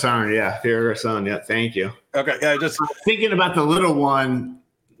 Pierre Garçon, yeah. Pierre Garçon, yeah. Thank you. Okay, yeah, just thinking about the little one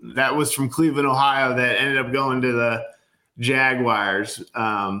that was from Cleveland, Ohio, that ended up going to the Jaguars.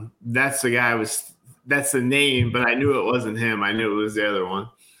 That's the guy that's the name, but I knew it wasn't him. I knew it was the other one.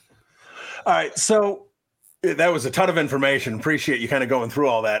 All right, so that was a ton of information. Appreciate you kind of going through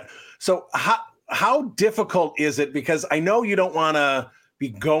all that. So how difficult is it? Because I know you don't want to be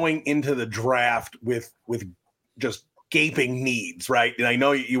going into the draft with just gaping needs, right? And I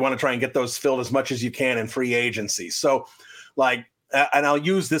know you want to try and get those filled as much as you can in free agency. So, like, and I'll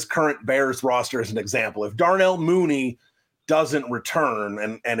use this current Bears roster as an example. If Darnell Mooney doesn't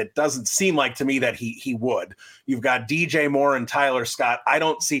return, and it doesn't seem like to me that he would. You've got DJ Moore and Tyler Scott. I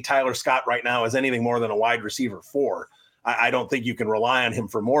don't see Tyler Scott right now as anything more than a wide receiver 4. I don't think you can rely on him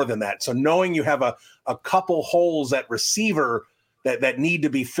for more than that. So knowing you have a couple holes at receiver that need to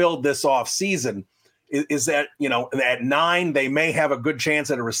be filled this offseason, is that, at 9, they may have a good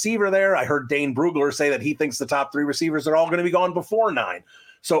chance at a receiver there. I heard Dane Brugler say that he thinks the top 3 receivers are all going to be gone before 9.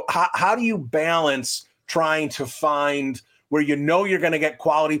 So how do you balance trying to find where you're going to get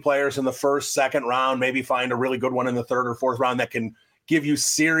quality players in the 1st, 2nd round, maybe find a really good one in the 3rd or 4th round that can give you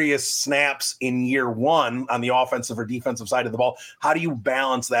serious snaps in year 1 on the offensive or defensive side of the ball? How do you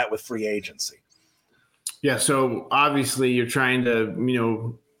balance that with free agency? Yeah, so obviously you're trying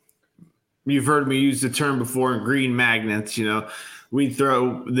to, you've heard me use the term before, green magnets. We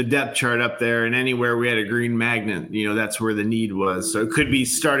throw the depth chart up there, and anywhere we had a green magnet, that's where the need was. So it could be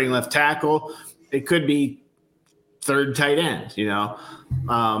starting left tackle. It could be 3rd tight end,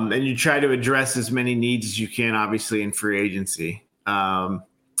 and you try to address as many needs as you can, obviously, in free agency.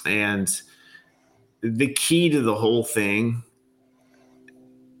 And the key to the whole thing,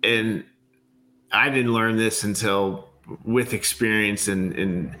 and I didn't learn this until with experience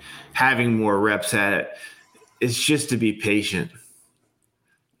and having more reps at it, is just to be patient.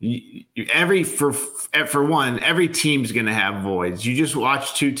 Every team's going to have voids. You just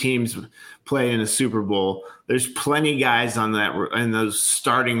watch 2 teams play in a Super Bowl. There's plenty guys on those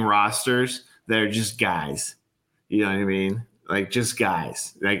starting rosters that are just guys. You know what I mean? Like, just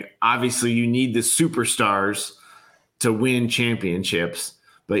guys. Like, obviously you need the superstars to win championships,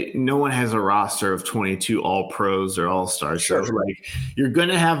 but no one has a roster of 22 all pros or all stars. Sure. So, like, you're going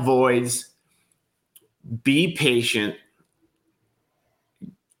to have voids. Be patient.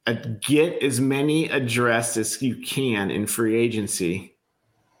 Get as many addressed as you can in free agency.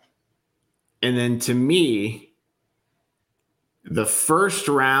 And then, to me, the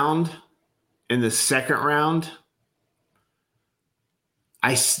 1st round and the 2nd round,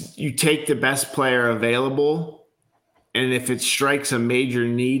 you take the best player available, and if it strikes a major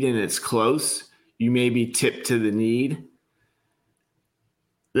need and it's close, you maybe tip to the need.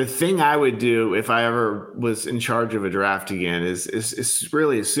 The thing I would do if I ever was in charge of a draft again is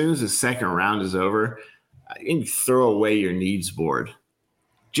really, as soon as the 2nd round is over, you throw away your needs board.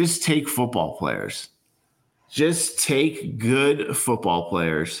 Just take football players. Just take good football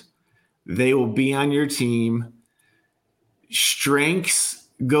players. They will be on your team. Strengths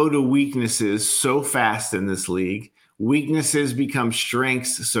go to weaknesses so fast in this league. Weaknesses become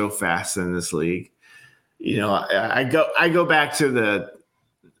strengths so fast in this league. I go back to the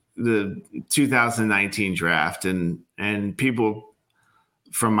 2019 draft, and people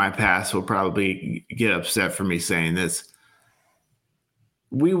from my past will probably get upset for me saying this.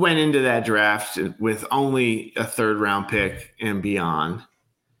 We went into that draft with only a 3rd round pick and beyond.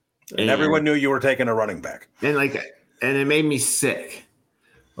 And everyone knew you were taking a running back. And it made me sick.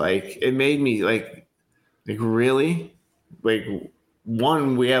 Like, it made me like really? Like,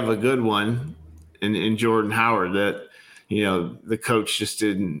 one, we have a good one in Jordan Howard that, the coach just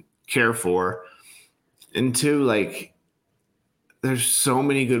didn't care for. And 2, like, there's so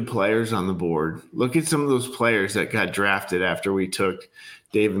many good players on the board. Look at some of those players that got drafted after we took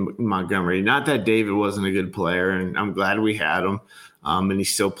David Montgomery. Not that David wasn't a good player, and I'm glad we had him, and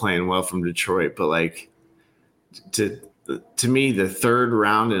he's still playing well from Detroit. But, like, to me, the 3rd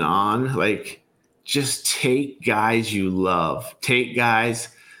round and on, like, just take guys you love. Take guys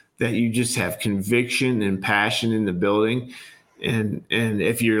that you just have conviction and passion in the building. And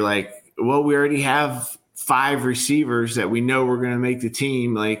if you're like, well, we already have 5 receivers that we know we're going to make the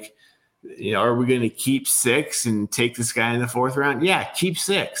team, like, are we going to keep 6 and take this guy in the 4th round? Yeah, keep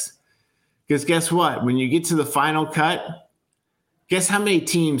 6. Because guess what? When you get to the final cut, guess how many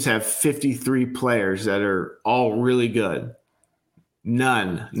teams have 53 players that are all really good?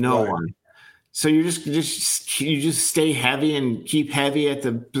 None. No one. So you just stay heavy and keep heavy at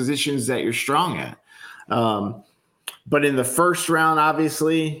the positions that you're strong at. But in the 1st round,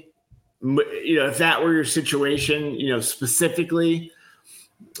 obviously, if that were your situation, specifically,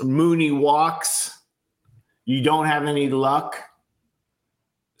 Mooney walks, you don't have any luck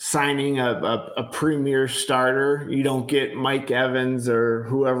signing a premier starter. You don't get Mike Evans or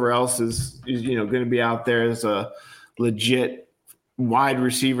whoever else is going to be out there as a legit wide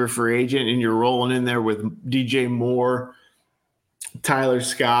receiver free agent, and you're rolling in there with DJ Moore, Tyler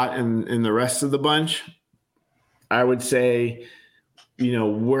Scott, and the rest of the bunch. I would say,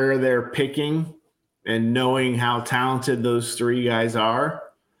 where they're picking and knowing how talented those 3 guys are,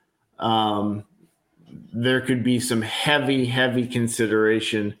 there could be some heavy, heavy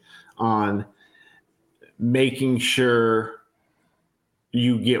consideration on making sure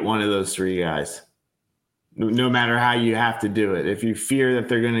you get one of those 3 guys, no matter how you have to do it. If you fear that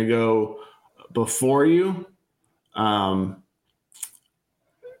they're going to go before you,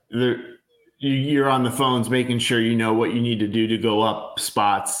 you're on the phones making sure you know what you need to do to go up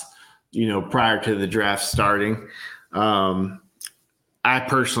spots, prior to the draft starting. I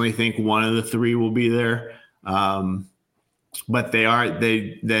personally think one of the 3 will be there. But they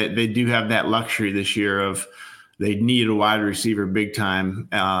do have that luxury this year of they need a wide receiver big time.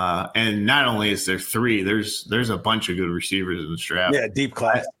 And not only is there 3, there's a bunch of good receivers in this draft. Yeah, deep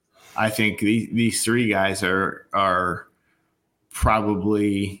class. I think these 3 guys are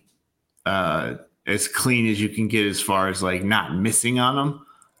probably as clean as you can get as far as like not missing on them,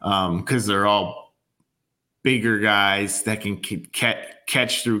 because they're all bigger guys that can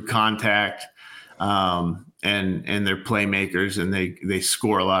catch through contact, and they're playmakers, and they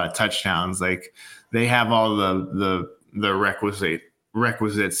score a lot of touchdowns. Like, they have all the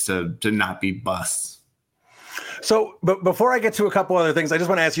requisites to not be busts. So, but before I get to a couple other things, I just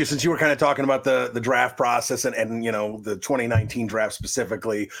want to ask you, since you were kind of talking about the draft process and the 2019 draft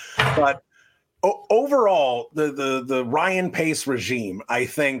specifically, but overall, the Ryan Pace regime, I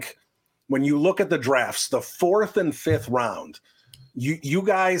think when you look at the drafts, the 4th and 5th round, you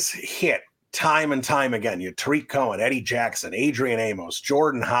guys hit time and time again. You Tariq Cohen, Eddie Jackson, Adrian Amos,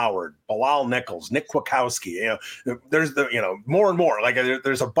 Jordan Howard, Bilal Nichols, Nick Kwiatkowski. There's more and more. Like,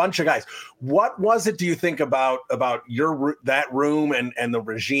 there's a bunch of guys. What was it? Do you think about that room and the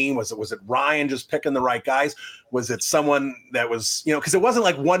regime? Was it Ryan just picking the right guys? Was it someone that was because it wasn't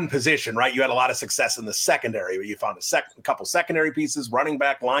like one position, right? You had a lot of success in the secondary, but you found a couple secondary pieces, running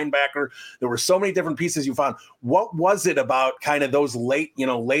back, linebacker. There were so many different pieces you found. What was it about kind of those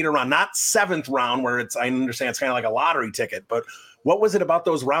later on, not 7th round where I understand it's kind of like a lottery ticket, but what was it about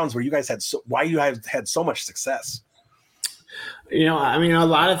those rounds where you guys why you guys had so much success? A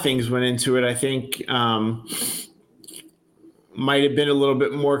lot of things went into it. I think might have been a little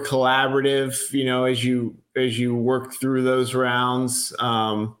bit more collaborative, as you work through those rounds.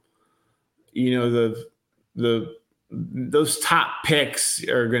 Those top picks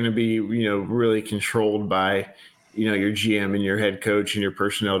are going to be, really controlled by, your GM and your head coach and your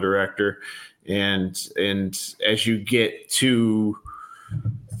personnel director. And as you get through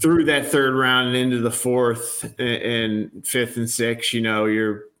that 3rd round and into the 4th and 5th and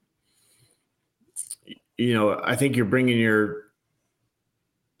 6th, I think you're bringing your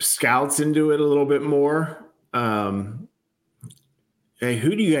scouts into it a little bit more. Hey,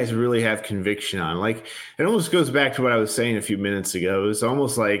 who do you guys really have conviction on? Like, it almost goes back to what I was saying a few minutes ago. It's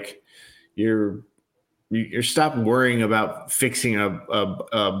almost like you're you're stop worrying about fixing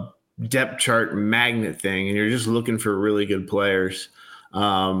a depth chart magnet thing, and you're just looking for really good players.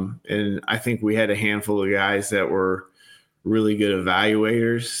 And I think we had a handful of guys that were really good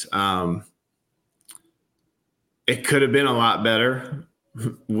evaluators. It could have been a lot better.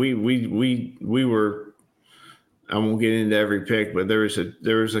 We were. I won't get into every pick, but there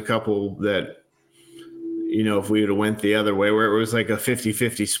was a couple that, if we would have went the other way, where it was like a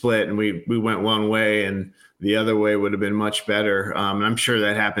 50-50 split, and we went one way and the other way would have been much better. And I'm sure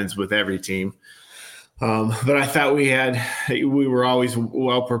that happens with every team. But I thought we were always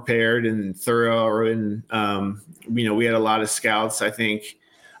well prepared and thorough, and we had a lot of scouts. I think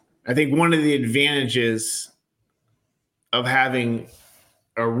one of the advantages of having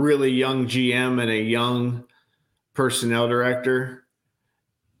a really young GM and a young personnel director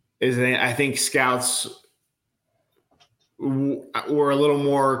is that I think scouts were a little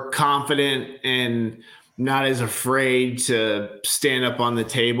more confident and not as afraid to stand up on the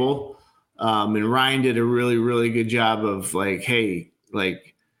table. And Ryan did a really, really good job of like, hey,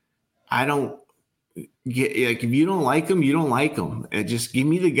 like, I don't get, like, if you don't like them, you don't like them. And just give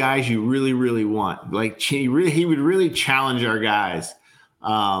me the guys you really, really want. Like he would really challenge our guys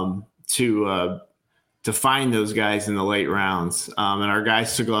to find those guys in the late rounds. And our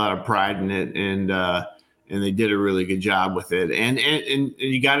guys took a lot of pride in it, and they did a really good job with it. And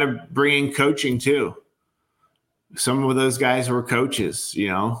you got to bring in coaching too. Some of those guys were coaches,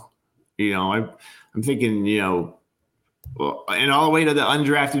 I'm thinking, and all the way to the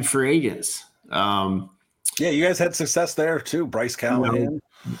undrafted free agents. Yeah, you guys had success there too, Bryce Callahan.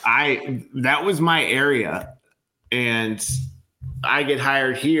 That was my area, and I get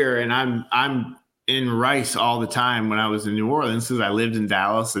hired here, and I'm in Rice all the time when I was in New Orleans, because I lived in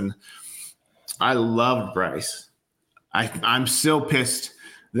Dallas, and I loved Bryce. I'm still pissed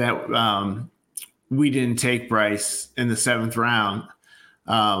that we didn't take Bryce in the 7th round.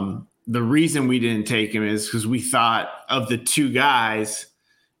 The reason we didn't take him is because we thought of the two guys,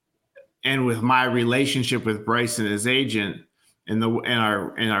 and with my relationship with Bryce and his agent, and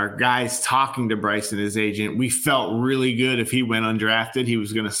our guys talking to Bryce and his agent, we felt really good if he went undrafted, he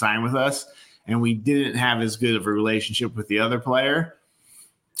was going to sign with us. And we didn't have as good of a relationship with the other player.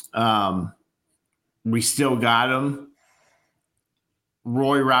 We still got him.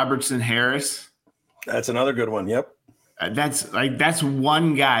 Roy Robertson Harris. That's another good one. Yep. That's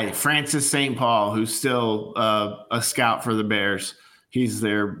one guy, Francis St. Paul, who's still a scout for the Bears. He's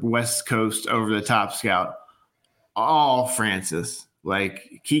their West Coast over-the-top scout. All Francis.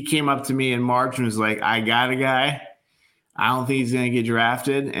 Like, he came up to me in March and was like, I got a guy. I don't think he's going to get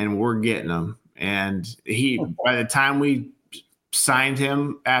drafted, and we're getting him. And by the time we signed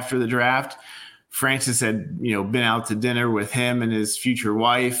him after the draft, Francis had, been out to dinner with him and his future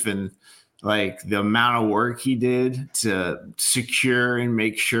wife, and like the amount of work he did to secure and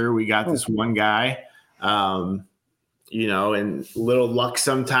make sure we got this one guy, and little luck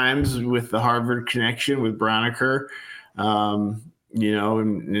sometimes with the Harvard connection with Broniker,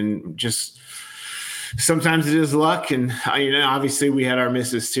 and just sometimes it is luck. And, obviously we had our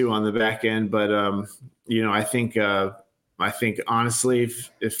misses too on the back end, but I think honestly,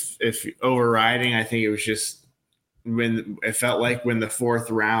 if overriding, I think it was just, when it felt like when the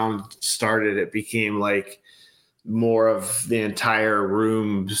 4th round started, it became like more of the entire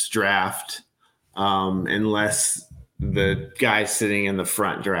room's draft, and less the guy sitting in the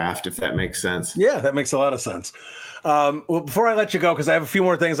front draft, if that makes sense. Yeah, that makes a lot of sense. Well, before I let you go, because I have a few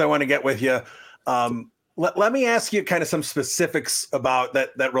more things I want to get with you, let me ask you kind of some specifics about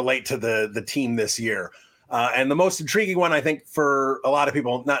that relate to the team this year. And the most intriguing one, I think, for a lot of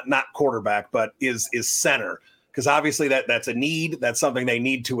people, not quarterback, but is center. Because obviously that's a need. That's something they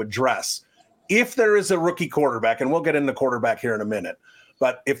need to address. If there is a rookie quarterback, and we'll get into quarterback here in a minute,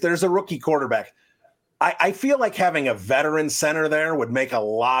 but if there's a rookie quarterback, I feel like having a veteran center there would make a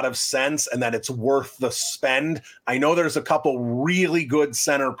lot of sense, and that it's worth the spend. I know there's a couple really good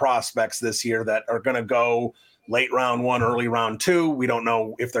center prospects this year that are going to go late round 1, early round 2. We don't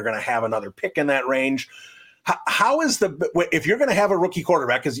know if they're going to have another pick in that range. How is if you're going to have a rookie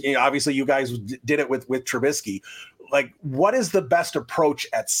quarterback, because obviously you guys did it with Trubisky, like, what is the best approach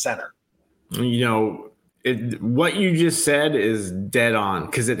at center? What you just said is dead on,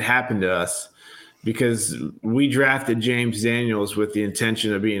 because it happened to us, because we drafted James Daniels with the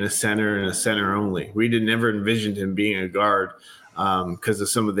intention of being a center and a center only. We never envisioned him being a guard, because of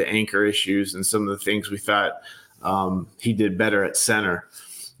some of the anchor issues and some of the things we thought he did better at center.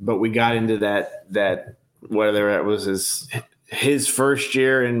 But we got into that whether it was his first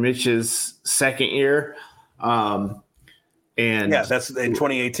year and Mitch's second year. And And yeah, that's in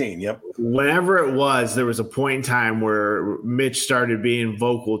 2018. Yep. Whenever it was, there was a point in time where Mitch started being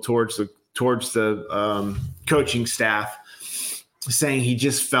vocal towards the coaching staff, saying he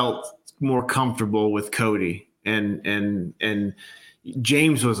just felt more comfortable with Cody. And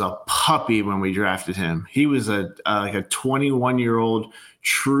James was a puppy when we drafted him. He was like a 21-year-old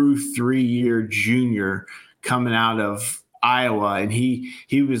true 3-year junior coming out of Iowa, and he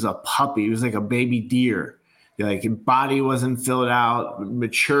was a puppy. He was like a baby deer. Like, his body wasn't filled out,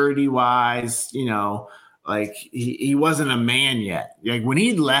 maturity wise, like he wasn't a man yet. Like, when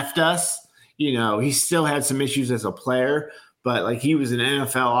he left us, he still had some issues as a player, but like, he was an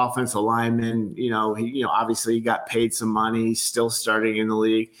NFL offensive lineman. He obviously he got paid some money. He's still starting in the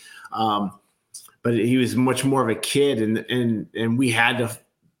league. But he was much more of a kid, and we had to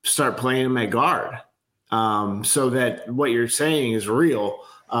start playing him at guard. So that what you're saying is real.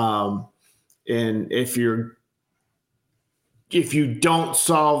 And if you don't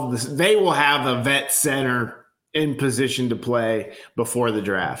solve this, they will have a vet center in position to play before the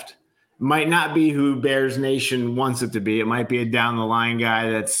draft. Might not be who Bears Nation wants it to be. It might be a down the line guy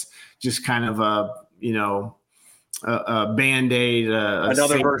that's just kind of a Band-Aid.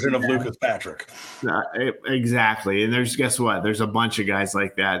 Another version of Lucas Patrick. Exactly. And guess what? There's a bunch of guys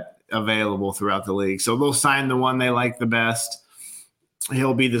like that available throughout the league. So they'll sign the one they like the best.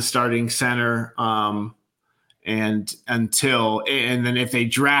 He'll be the starting center. And then if they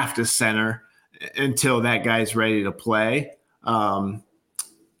draft a center until that guy's ready to play,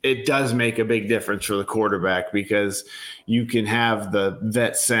 it does make a big difference for the quarterback, because you can have the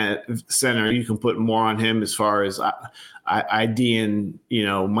vet center. You can put more on him as far as ID and,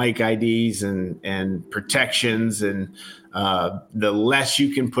 Mike IDs and protections. And the less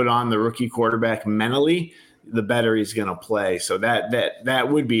you can put on the rookie quarterback mentally, the better he's going to play. So that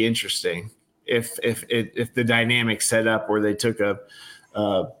would be interesting if the dynamic set up where they took a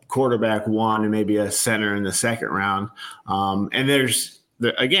quarterback one and maybe a center in the second round. And there's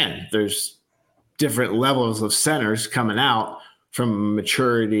different levels of centers coming out from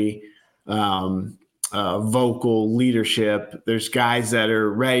maturity, vocal leadership. There's guys that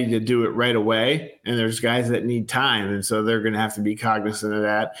are ready to do it right away, and there's guys that need time. And so they're going to have to be cognizant of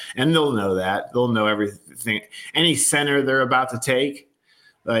that. And they'll know that. They'll know everything. Any center they're about to take,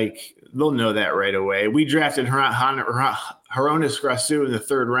 like, they'll know that right away. We drafted Hronis Grasu in the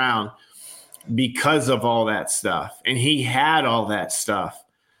third round because of all that stuff. And he had all that stuff.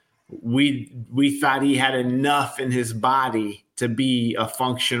 We thought he had enough in his body to be a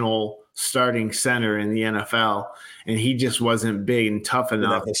functional starting center in the NFL, and he just wasn't big and tough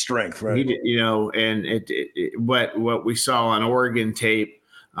enough. The strength, right? And what we saw on Oregon tape,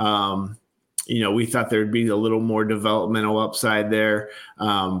 we thought there'd be a little more developmental upside there.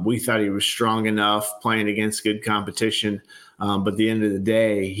 We thought he was strong enough playing against good competition. But at the end of the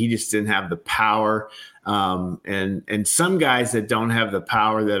day, he just didn't have the power. And some guys that don't have the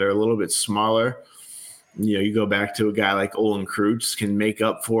power, that are a little bit smaller, you go back to a guy like Olin Kreutz, can make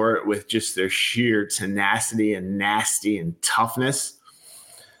up for it with just their sheer tenacity and nasty and toughness.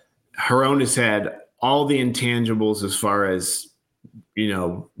 Hronis had all the intangibles as far as,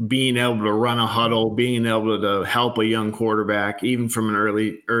 being able to run a huddle, being able to help a young quarterback, even from an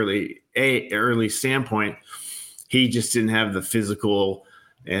early standpoint. He just didn't have the physical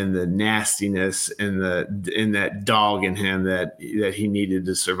and the nastiness and that dog in him that he needed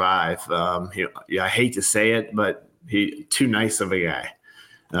to survive. I hate to say it, but he too nice of a guy.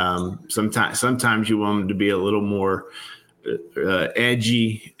 Sometimes you want him to be a little more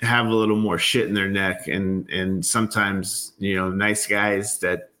edgy, have a little more shit in their neck, and sometimes nice guys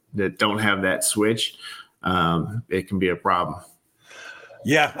that don't have that switch, it can be a problem.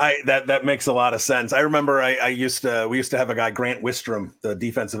 Yeah, that makes a lot of sense. I remember we used to have a guy, Grant Wistrom, the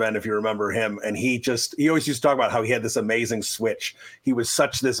defensive end, if you remember him, and he always used to talk about how he had this amazing switch. He was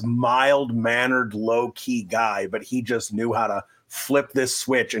such this mild-mannered, low-key guy, but he just knew how to flip this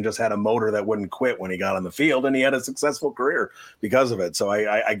switch and just had a motor that wouldn't quit when he got on the field, and he had a successful career because of it. So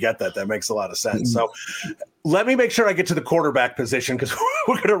I get that. That makes a lot of sense. So let me make sure I get to the quarterback position, because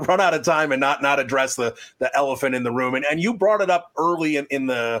we're going to run out of time and not address the elephant in the room. And you brought it up early in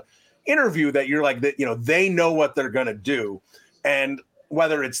the interview that you're like, that they know what they're going to do. And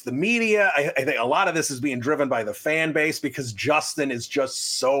whether it's the media, I think a lot of this is being driven by the fan base, because Justin is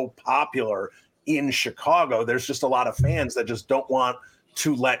just so popular in Chicago. There's just a lot of fans that just don't want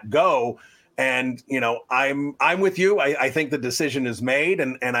to let go. And, I'm with you. I think the decision is made,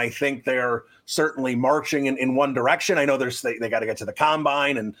 and I think they're certainly marching in one direction. I know they got to get to the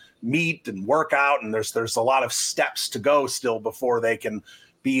combine and meet and work out, and there's a lot of steps to go still before they can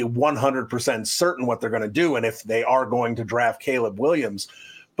be 100% certain what they're going to do and if they are going to draft Caleb Williams.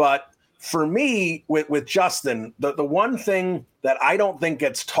 But for me, with Justin, the one thing that I don't think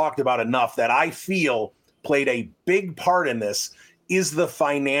gets talked about enough that I feel played a big part in this is the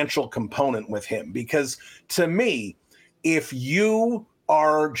financial component with him. Because to me, if you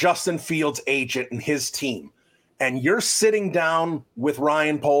are Justin Fields' agent and his team, and you're sitting down with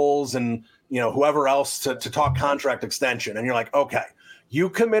Ryan Poles and whoever else to talk contract extension, and you're like, okay, you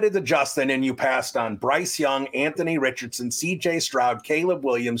committed to Justin and you passed on Bryce Young, Anthony Richardson, CJ Stroud, Caleb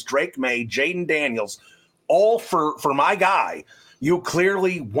Williams, Drake May, Jaden Daniels, all for my guy. You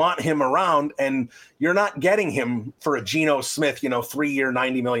clearly want him around, and you're not getting him for a Geno Smith, 3-year,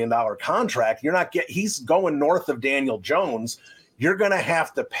 $90 million contract. He's going north of Daniel Jones. You're going to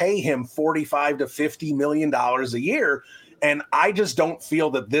have to pay him $45 to $50 million a year. And I just don't feel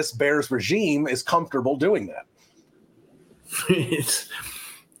that this Bears regime is comfortable doing that.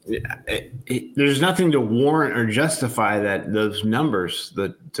 There's nothing to warrant or justify those numbers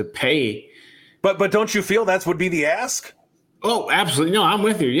to pay. But don't you feel that would be the ask? Oh, absolutely. No, I'm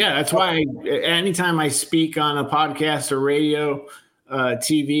with you. Yeah, that's why anytime I speak on a podcast or radio,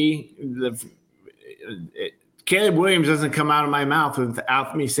 TV, Caleb Williams doesn't come out of my mouth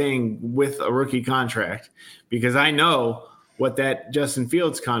without me saying with a rookie contract, because I know what that Justin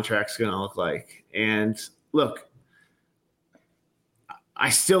Fields contract is going to look like. And look,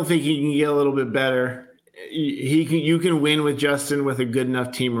 I still think he can get a little bit better. You can win with Justin with a good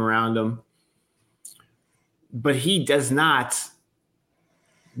enough team around him. But he does not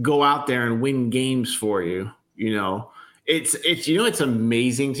go out there and win games for you. It's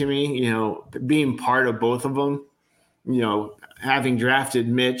amazing to me, being part of both of them, having drafted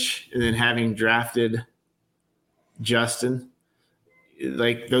Mitch and then having drafted Justin,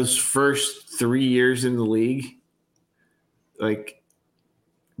 like those first 3 years in the league, like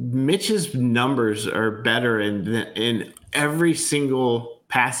Mitch's numbers are better in every single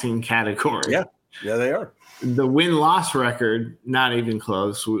passing category. Yeah, they are. The win-loss record, not even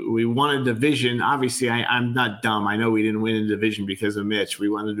close. We won a division. Obviously, I'm not dumb. I know we didn't win a division because of Mitch. We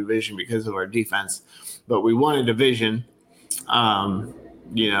won a division because of our defense. But we won a division.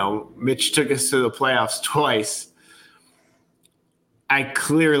 Mitch took us to the playoffs twice. I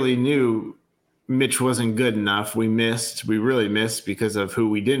clearly knew Mitch wasn't good enough. We really missed because of who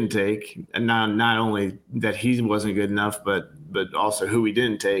we didn't take. And not only that he wasn't good enough, but also who we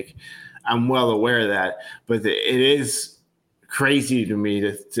didn't take. I'm well aware of that, but it is crazy to me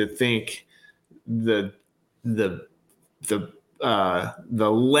to think the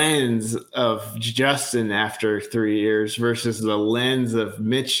lens of Justin after 3 years versus the lens of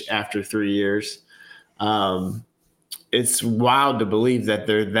Mitch after 3 years. It's wild to believe that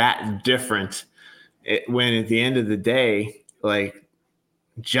they're that different when at the end of the day, like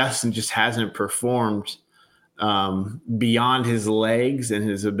Justin just hasn't performed beyond his legs and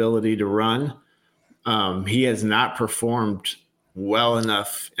his ability to run. He has not performed well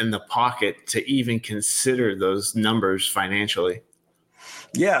enough in the pocket to even consider those numbers financially.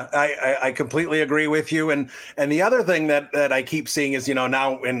 Yeah, I completely agree with you. And the other thing that I keep seeing is,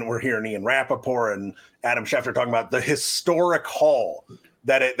 now when we're hearing Ian Rappaport and Adam Schefter talking about the historic haul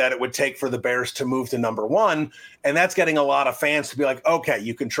that it would take for the Bears to move to number one. And that's getting a lot of fans to be like, okay,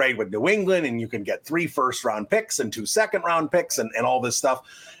 you can trade with New England and you can get 3 first-round picks and 2 second-round picks and all this stuff.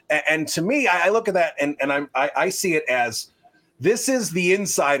 And to me, I look at that and I see it as this is the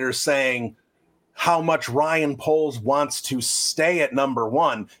insider saying how much Ryan Poles wants to stay at number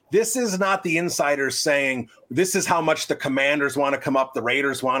one. This is not the insiders saying this is how much the Commanders want to come up, the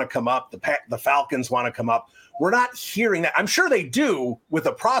Raiders want to come up, the Falcons want to come up. We're not hearing that. I'm sure they do with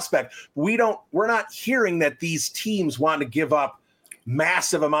a prospect. We're not hearing that these teams want to give up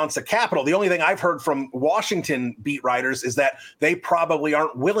massive amounts of capital. The only thing I've heard from Washington beat writers is that they probably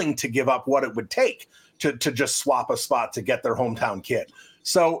aren't willing to give up what it would take to just swap a spot to get their hometown kid.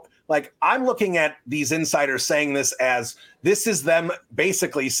 So like I'm looking at these insiders saying this as this is them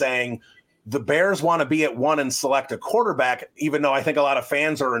basically saying the Bears want to be at 1 and select a quarterback, even though I think a lot of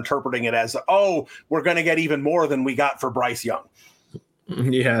fans are interpreting it as, oh, we're going to get even more than we got for Bryce Young.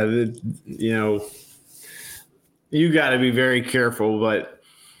 Yeah, you got to be very careful, but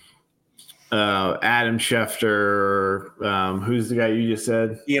Adam Schefter, who's the guy you just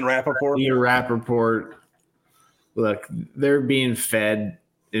said? Ian Rappaport. Look, they're being fed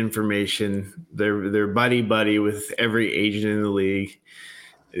information. They're buddy with every agent in the league.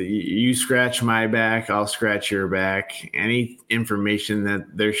 You scratch my back, I'll scratch your back. Any information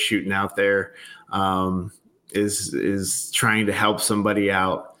that they're shooting out there is trying to help somebody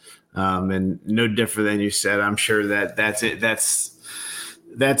out. And no different than you said. I'm sure that's it.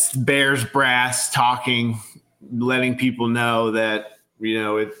 that's Bears brass talking, letting people know that,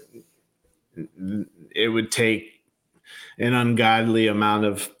 it would take an ungodly amount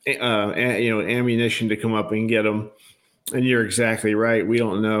of, ammunition to come up and get them. And you're exactly right. We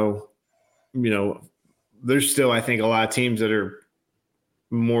don't know, there's still, I think, a lot of teams that are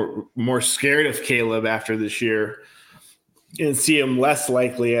more scared of Caleb after this year and see him less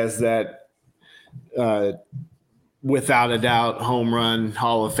likely as that, without a doubt, home run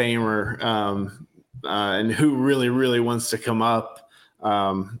Hall of Famer, and who really, really wants to come up.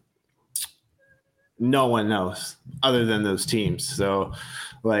 No one knows other than those teams. So,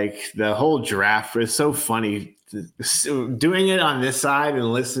 like, the whole draft is so funny doing it on this side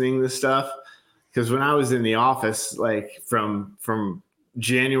and listening to stuff. Because when I was in the office, like from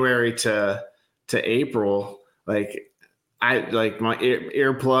January to April, like I like my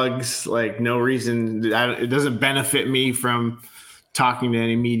earplugs, like no reason. It doesn't benefit me from talking to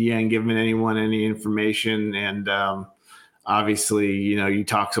any media and giving anyone any information. And obviously, you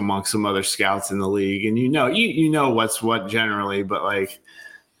talk amongst some other scouts in the league, and you know what's what generally, but like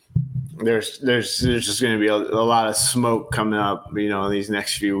there's just going to be a lot of smoke coming up, in these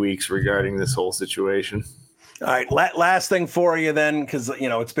next few weeks regarding this whole situation. All right, last thing for you then, because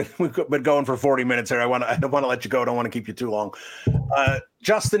we've been going for 40 minutes here. I don't want to let you go. I don't want to keep you too long.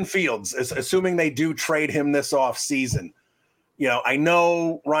 Justin Fields, assuming they do trade him this off season. I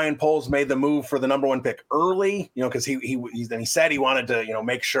know Ryan Poles made the move for the number 1 pick early, because he said he wanted to,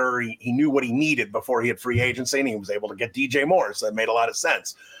 make sure he knew what he needed before he had free agency, and he was able to get DJ Moore. So that made a lot of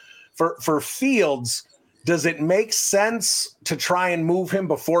sense. For Fields, does it make sense to try and move him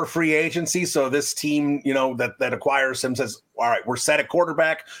before free agency? So this team, that acquires him says, all right, we're set at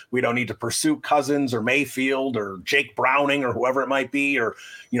quarterback. We don't need to pursue Cousins or Mayfield or Jake Browning or whoever it might be, or,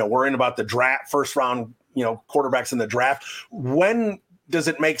 worrying about the draft, first round, quarterbacks in the draft. When does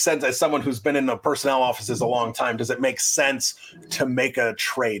it make sense, as someone who's been in the personnel offices a long time, does it make sense to make a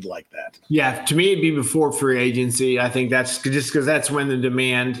trade like that? Yeah, to me, it'd be before free agency. I think that's just because that's when the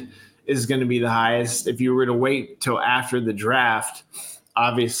demand is going to be the highest. If you were to wait till after the draft,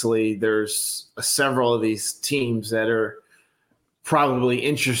 obviously there's several of these teams that are probably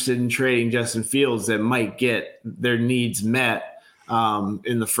interested in trading Justin Fields that might get their needs met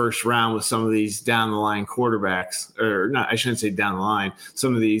in the first round with some of these down the line quarterbacks, or not, I shouldn't say down the line,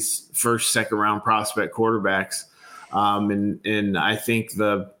 some of these first, second round prospect quarterbacks. And I think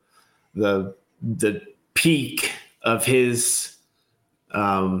the peak of his,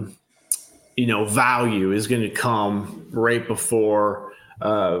 value is going to come right before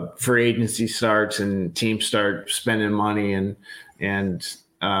free agency starts and teams start spending money and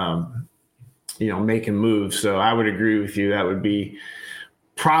making moves. So I would agree with you. That would be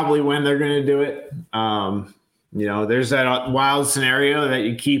probably when they're going to do it. There's that wild scenario that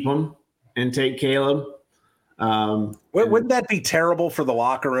you keep them and take Caleb. Wouldn't that be terrible for the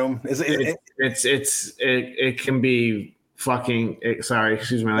locker room? It can be fucking. Sorry,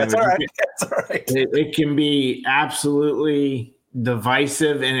 excuse me. That's all right. That's all right. It can be absolutely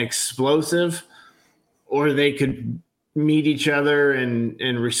divisive and explosive, or they could meet each other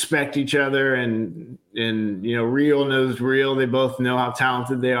and respect each other and real knows real. They both know how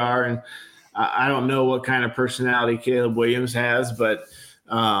talented they are. And I don't know what kind of personality Caleb Williams has, but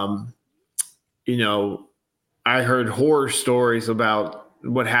I heard horror stories about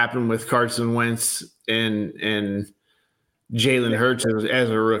what happened with Carson Wentz and Jalen Hurts as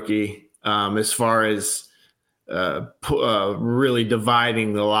a rookie, as far as really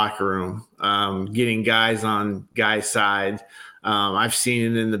dividing the locker room, getting guys on guys' side. I've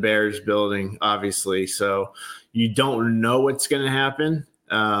seen it in the Bears building, obviously. So you don't know what's going to happen.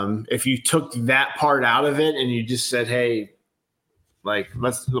 If you took that part out of it and you just said, hey, we're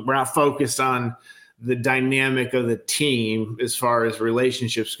not focused on the dynamic of the team as far as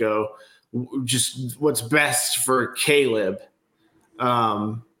relationships go, just what's best for Caleb.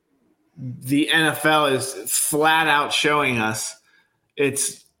 The NFL is flat out showing us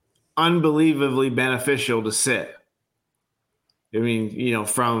it's unbelievably beneficial to sit. I mean,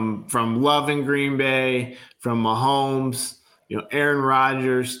 from Love in Green Bay, from Mahomes, Aaron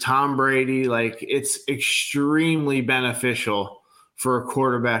Rodgers, Tom Brady, like it's extremely beneficial for a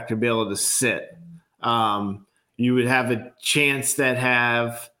quarterback to be able to sit. You would have a chance that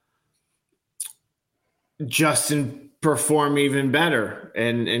have Justin perform even better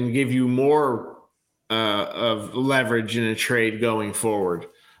and give you more of leverage in a trade going forward.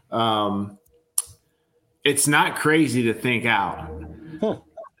 It's not crazy to think out.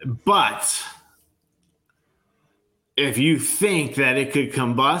 But if you think that it could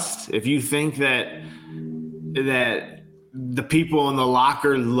combust, if you think that the people in the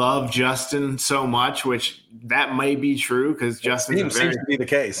locker love Justin so much, which that may be true because Justin's a very seems to be the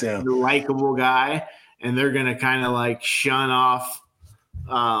case, yeah. likable guy, and they're going to kind of like shun off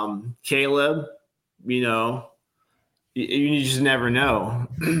Caleb. You know, you just never know.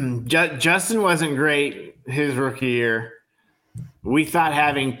 Justin wasn't great his rookie year. We thought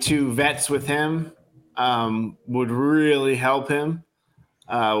having 2 vets with him would really help him.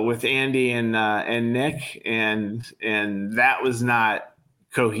 With Andy and Nick, and that was not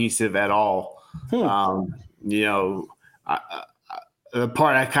cohesive at all. You know, the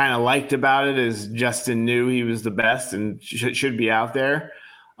part I kind of liked about it is Justin knew he was the best and should be out there.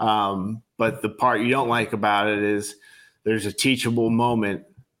 But the part you don't like about it is there's a teachable moment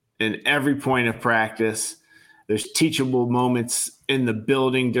in every point of practice. There's teachable moments in the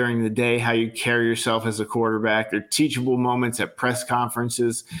building during the day, how you carry yourself as a quarterback. There are teachable moments at press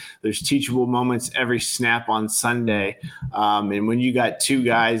conferences. There's teachable moments every snap on Sunday. And when you got 2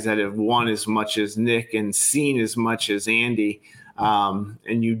 guys that have won as much as Nick and seen as much as Andy, and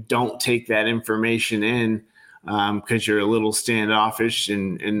you don't take that information in because you're a little standoffish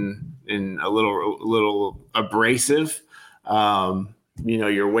and a little abrasive, you know,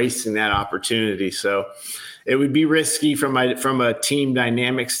 you're wasting that opportunity. So it would be risky from a team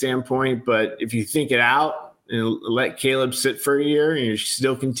dynamic standpoint, but if you think it out and let Caleb sit for a year and you're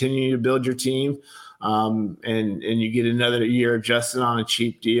still continuing to build your team, and you get another year of Justin on a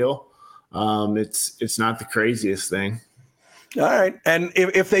cheap deal, it's not the craziest thing. All right, and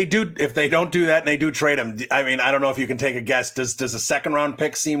if they don't do that and they do trade him, I mean, I don't know if you can take a guess. Does a 2nd-round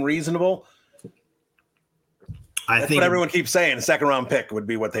pick seem reasonable? That's what everyone keeps saying. A 2nd-round pick would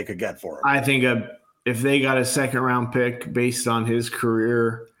be what they could get for him. I think if they got a 2nd-round pick based on his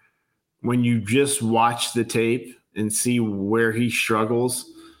career, when you just watch the tape and see where he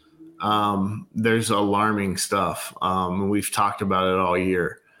struggles, there's alarming stuff. We've talked about it all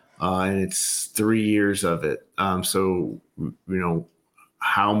year, and it's 3 years of it. So, you know,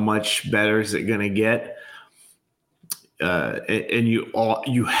 how much better is it going to get? And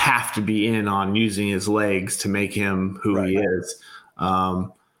you have to be in on using his legs to make him who he is.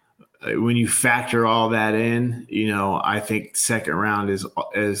 When you factor all that in, you know, I think 2nd round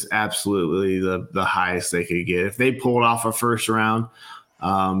is absolutely the highest they could get. If they pulled off a 1st round,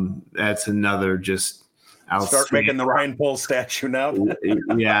 that's another just start making the Ryan Poles statue now.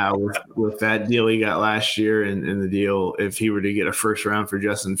 Yeah, with that deal he got last year and the deal if he were to get a 1st round for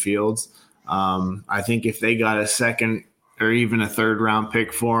Justin Fields, I think if they got a 2nd or even a 3rd round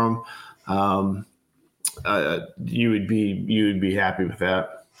pick for him, you would be happy with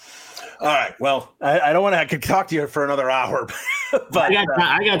that. All right. Well, I don't want to. I could talk to you for another hour, but I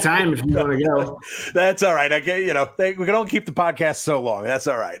got time if you want to go. That's all right. We can only keep the podcast so long. That's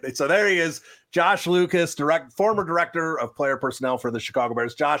all right. So there he is, Josh Lucas, former director of player personnel for the Chicago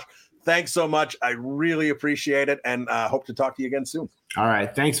Bears. Josh, thanks so much. I really appreciate it, and hope to talk to you again soon. All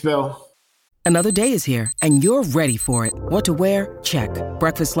right. Thanks, Bill. Another day is here, and you're ready for it. What to wear? Check.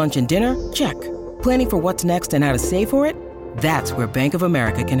 Breakfast, lunch, and dinner? Check. Planning for what's next and how to save for it? That's where Bank of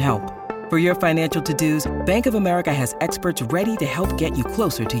America can help. For your financial to-dos, Bank of America has experts ready to help get you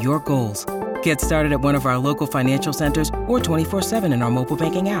closer to your goals. Get started at one of our local financial centers or 24/7 in our mobile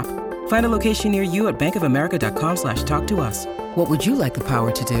banking app. Find a location near you at bankofamerica.com/talktous. What would you like the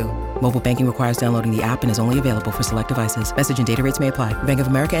power to do? Mobile banking requires downloading the app and is only available for select devices. Message and data rates may apply. Bank of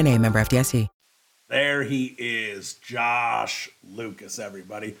America NA, member FDIC. There he is, Josh Lucas,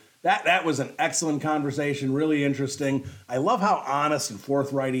 everybody. That was an excellent conversation, really interesting. I love how honest and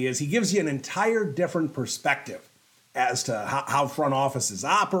forthright he is. He gives you an entire different perspective as to how front offices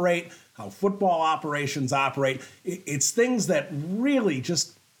operate, how football operations operate. It's things that really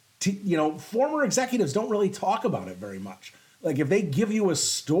just, former executives don't really talk about it very much. Like if they give you a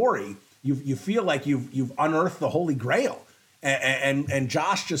story, you feel like you've unearthed the Holy Grail. And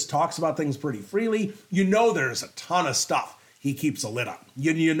Josh just talks about things pretty freely. You know there's a ton of stuff he keeps a lid on.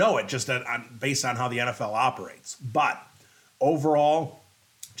 You know it just based on how the NFL operates. But overall,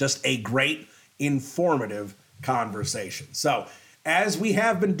 just a great, informative conversation. So as we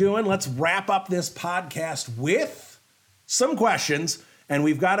have been doing, let's wrap up this podcast with some questions. And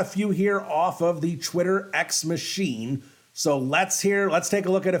we've got a few here off of the Twitter X machine. So let's take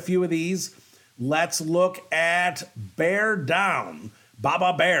a look at a few of these. Let's look at Bear Down.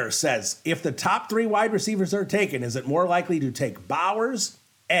 Baba Bear says, if the top 3 wide receivers are taken, is it more likely to take Bowers,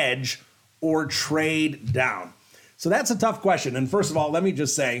 edge, or trade down? So that's a tough question. And first of all, let me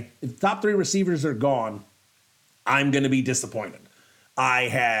just say, if the top 3 receivers are gone, I'm going to be disappointed. I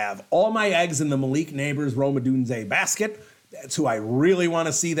have all my eggs in the Malik Neighbors Rome Odunze basket. That's who I really want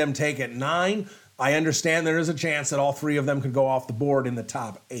to see them take at 9. I understand there is a chance that all three of them could go off the board in the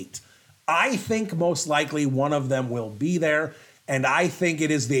top 8. I think most likely one of them will be there, and I think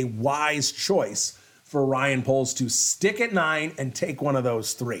it is the wise choice for Ryan Poles to stick at 9 and take one of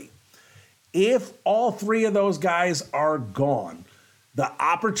those 3. If all 3 of those guys are gone, the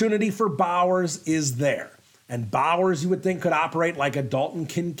opportunity for Bowers is there. And Bowers, you would think, could operate like a Dalton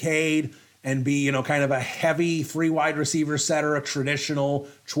Kincaid and be, kind of a heavy 3 wide receiver set or a traditional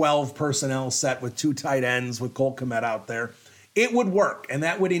 12 personnel set with 2 tight ends with Cole Kmet out there. It would work, and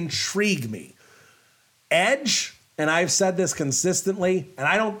that would intrigue me. Edge, and I've said this consistently, and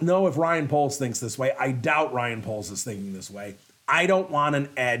I don't know if Ryan Poles thinks this way. I doubt Ryan Poles is thinking this way. I don't want an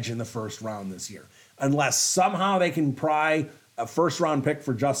edge in the first round this year, unless somehow they can pry a first-round pick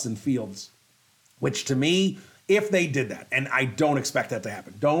for Justin Fields, which to me, if they did that, and I don't expect that to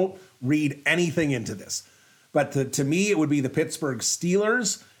happen, don't read anything into this, but to me, it would be the Pittsburgh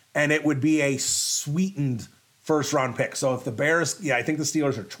Steelers, and it would be a sweetened first-round pick. So if the Bears, I think the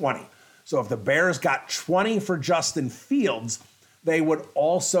Steelers are 20. So if the Bears got 20 for Justin Fields, they would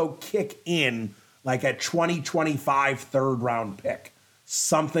also kick in like a 2025 third-round pick,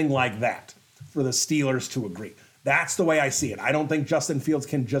 something like that for the Steelers to agree. That's the way I see it. I don't think Justin Fields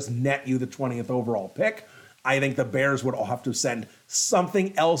can just net you the 20th overall pick. I think the Bears would all have to send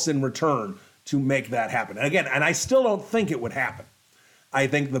something else in return to make that happen. And again, I still don't think it would happen. I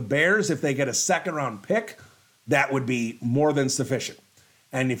think the Bears, if they get a second-round pick, that would be more than sufficient.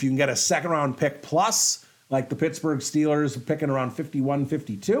 And if you can get a second-round pick plus, like the Pittsburgh Steelers picking around 51,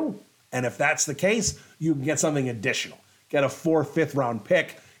 52, and if that's the case, you can get something additional. Get a 4th, 5th round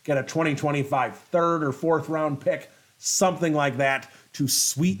pick, get a 2025 3rd or 4th round pick, something like that to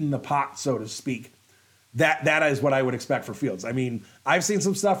sweeten the pot, so to speak. That is what I would expect for Fields. I mean, I've seen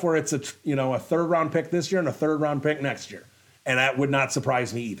some stuff where it's a 3rd round pick this year and a 3rd round pick next year. And that would not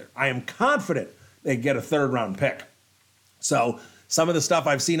surprise me either. I am confident they get a 3rd round pick. So some of the stuff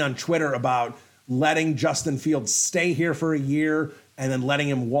I've seen on Twitter about letting Justin Fields stay here for a year and then letting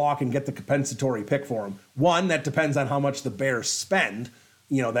him walk and get the compensatory pick for him. 1, that depends on how much the Bears spend,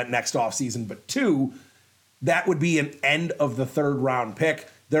 that next offseason. But 2, that would be an end of the 3rd round pick.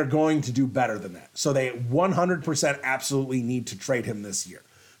 They're going to do better than that. So they 100% absolutely need to trade him this year.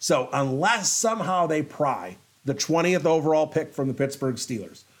 So unless somehow they pry the 20th overall pick from the Pittsburgh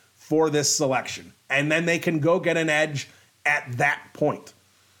Steelers for this selection, and then they can go get an edge at that point.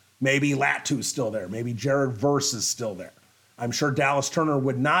 Maybe Latu's still there. Maybe Jared Verse is still there. I'm sure Dallas Turner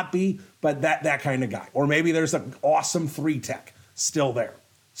would not be, but that kind of guy. Or maybe there's an awesome 3-tech still there.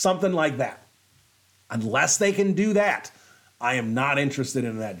 Something like that. Unless they can do that, I am not interested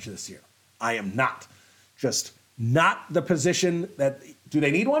in an edge this year. I am not. Just not the position that, do they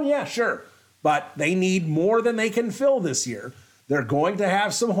need one? Yeah, sure. But they need more than they can fill this year. They're going to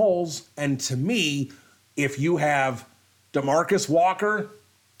have some holes. And to me, if you have DeMarcus Walker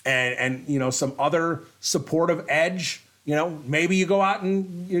and some other supportive edge, maybe you go out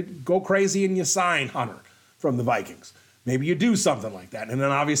and you go crazy and you sign Hunter from the Vikings. Maybe you do something like that. And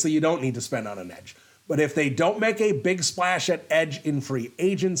then obviously you don't need to spend on an edge. But if they don't make a big splash at edge in free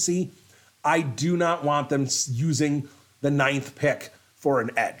agency, I do not want them using the 9th pick for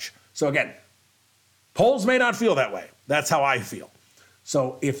an edge. So again, Poles may not feel that way. That's how I feel.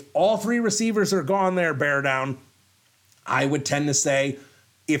 So if all 3 receivers are gone there, bear down, I would tend to say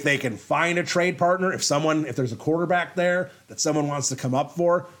if they can find a trade partner, if there's a quarterback there that someone wants to come up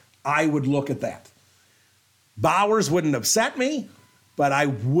for, I would look at that. Bowers wouldn't upset me, but I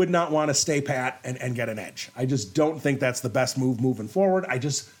would not want to stay pat and get an edge. I just don't think that's the best move moving forward.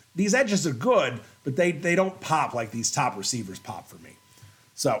 These edges are good, but they don't pop like these top receivers pop for me.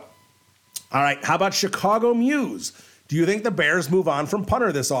 So, all right, how about Chicago Muse? Do you think the Bears move on from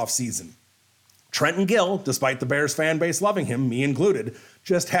punter this offseason? Trenton Gill, despite the Bears fan base loving him, me included,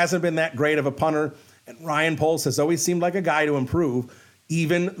 just hasn't been that great of a punter, and Ryan Poles has always seemed like a guy to improve,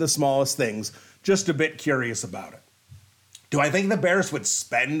 even the smallest things. Just a bit curious about it. Do I think the Bears would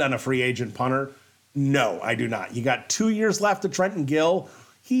spend on a free agent punter? No, I do not. You got 2 years left of Trenton Gill.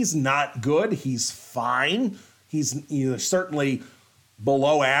 He's not good. He's fine. He's certainly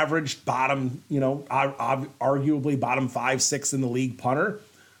below average, bottom, arguably bottom 5, 6 in the league punter.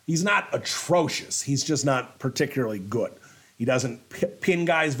 He's not atrocious. He's just not particularly good. He doesn't pin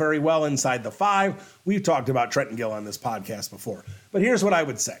guys very well inside the 5. We've talked about Trenton Gill on this podcast before. But here's what I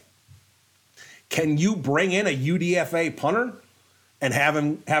would say. Can you bring in a UDFA punter and have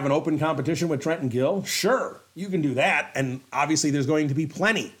him have an open competition with Trenton Gill? Sure, you can do that. And obviously there's going to be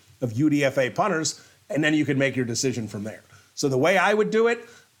plenty of UDFA punters, and then you can make your decision from there. So the way I would do it,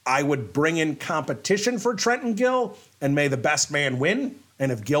 I would bring in competition for Trenton Gill, and may the best man win.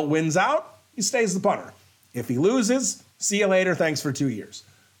 And if Gill wins out, he stays the punter. If he loses, see you later, thanks for 2 years.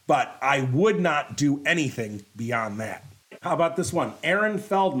 But I would not do anything beyond that. How about this one? Aaron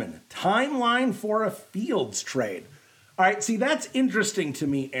Feldman, timeline for a Fields trade. All right, see, that's interesting to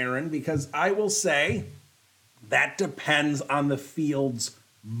me, Aaron, because I will say that depends on the Fields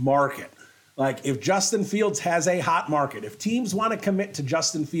market. Like, if Justin Fields has a hot market, if teams want to commit to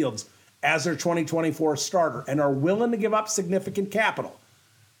Justin Fields as their 2024 starter and are willing to give up significant capital,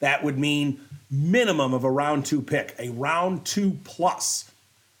 that would mean minimum of a round 2 pick, a round 2 plus.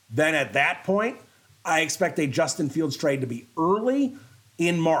 Then at that point, I expect a Justin Fields trade to be early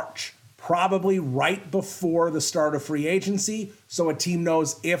in March, probably right before the start of free agency, so a team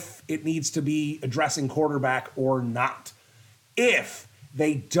knows if it needs to be addressing quarterback or not. If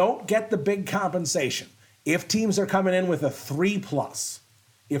they don't get the big compensation, if teams are coming in with a 3+,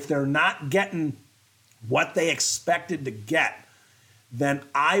 if they're not getting what they expected to get, then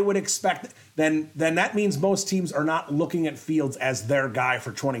I would expect, then that means most teams are not looking at Fields as their guy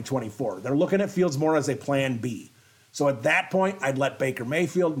for 2024. They're looking at Fields more as a plan B. So at that point, I'd let Baker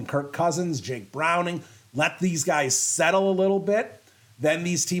Mayfield and Kirk Cousins, Jake Browning, let these guys settle a little bit. Then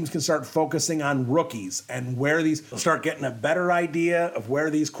these teams can start focusing on rookies and where they'll start getting a better idea of where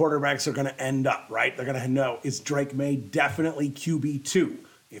these quarterbacks are going to end up, right? They're going to know, is Drake May definitely QB2?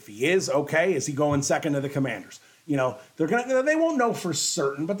 If he is, okay, is he going second to the Commanders? You know, they won't know for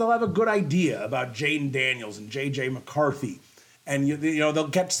certain, but they'll have a good idea about Jaden Daniels and J.J. McCarthy. And, you know, they'll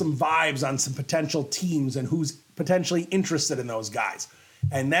get some vibes on some potential teams and who's potentially interested in those guys.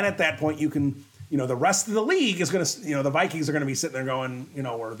 And then at that point, you can, you know, the rest of the league is going to, you know, the Vikings are going to be sitting there going, you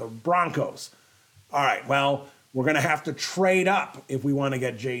know, or the Broncos. All right, well, we're going to have to trade up if we want to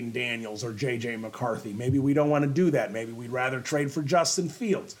get Jaden Daniels or J.J. McCarthy. Maybe we don't want to do that. Maybe we'd rather trade for Justin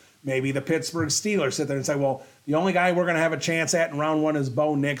Fields. Maybe the Pittsburgh Steelers sit there and say, well, the only guy we're going to have a chance at in round 1 is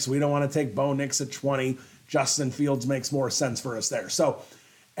Bo Nix. We don't want to take Bo Nix at 20. Justin Fields makes more sense for us there. So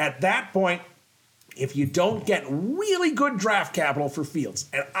at that point, if you don't get really good draft capital for Fields,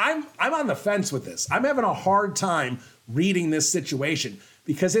 and I'm on the fence with this. I'm having a hard time reading this situation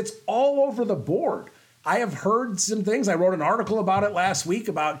because it's all over the board. I have heard some things. I wrote an article about it last week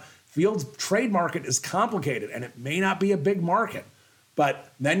about Fields' trade market is complicated, and it may not be a big market.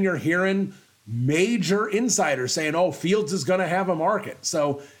 But then you're hearing major insiders saying, oh, Fields is going to have a market.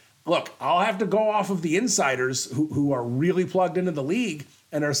 So, look, I'll have to go off of the insiders who are really plugged into the league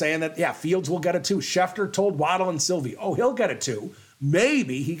and are saying that, yeah, Fields will get a 2. Schefter told Waddle and Sylvie, oh, he'll get a 2.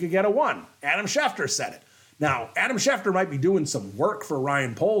 Maybe he could get a 1. Adam Schefter said it. Now, Adam Schefter might be doing some work for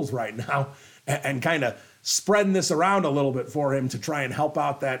Ryan Poles right now and kind of spreading this around a little bit for him to try and help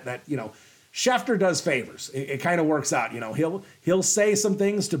out that you know, Schefter does favors. It kind of works out. You know, he'll say some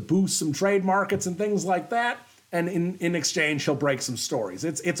things to boost some trade markets and things like that, and in exchange he'll break some stories.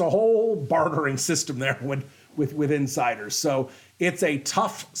 It's a whole bartering system there with insiders. So it's a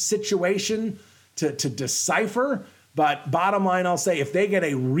tough situation to decipher. But bottom line, I'll say if they get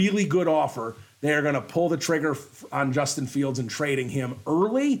a really good offer, they're going to pull the trigger on Justin Fields and trading him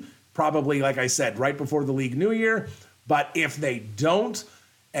early, probably like I said, right before the league new year. But if they don't,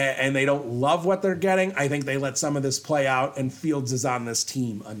 and they don't love what they're getting, I think they let some of this play out, and Fields is on this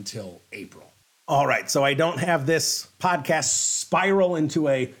team until April. All right, so I don't have this podcast spiral into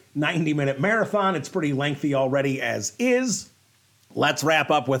a 90-minute marathon. It's pretty lengthy already as is. Let's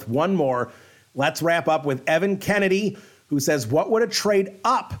wrap up with one more. Let's wrap up with Evan Kennedy, who says, what would a trade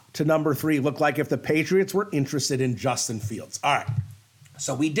up to number 3 look like if the Patriots were interested in Justin Fields? All right,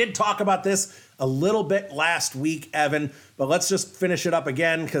 so we did talk about this a little bit last week, Evan, but let's just finish it up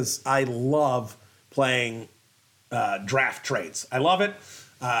again because I love playing draft trades. I love it.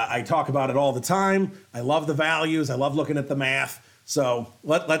 I talk about it all the time. I love the values. I love looking at the math. So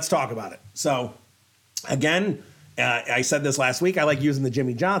let's talk about it. So again, I said this last week. I like using the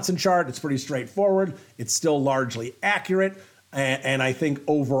Jimmy Johnson chart. It's pretty straightforward. It's still largely accurate. And I think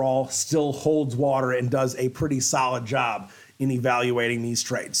overall still holds water and does a pretty solid job in evaluating these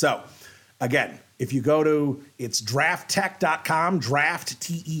trades. So again, if you go to, it's drafttech.com, draft,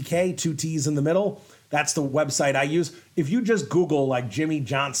 T-E-K, 2 T's in the middle. That's the website I use. If you just Google like Jimmy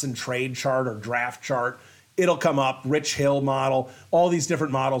Johnson trade chart or draft chart, it'll come up. Rich Hill model, all these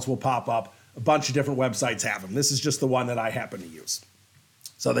different models will pop up. A bunch of different websites have them. This is just the one that I happen to use.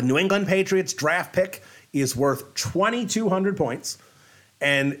 So the New England Patriots draft pick is worth 2,200 points,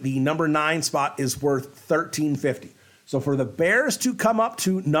 and the number 9 spot is worth 1,350. So for the Bears to come up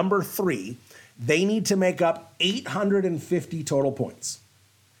to number 3, they need to make up 850 total points.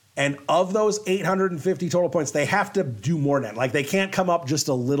 And of those 850 total points, they have to do more than that. Like, they can't come up just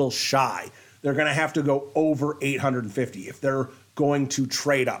a little shy. They're going to have to go over 850 if they're going to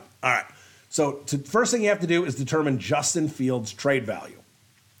trade up. All right. So first thing you have to do is determine Justin Fields' trade value.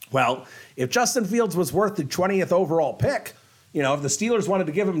 Well, if Justin Fields was worth the 20th overall pick, if the Steelers wanted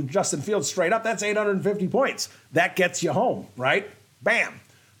to give him Justin Fields straight up, that's 850 points. That gets you home, right? Bam.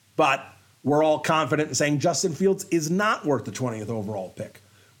 But we're all confident in saying Justin Fields is not worth the 20th overall pick.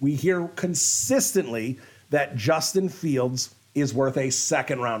 We hear consistently that Justin Fields is worth a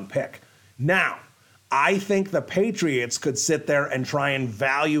second-round pick. Now, I think the Patriots could sit there and try and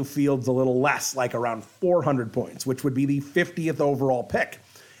value Fields a little less, like around 400 points, which would be the 50th overall pick.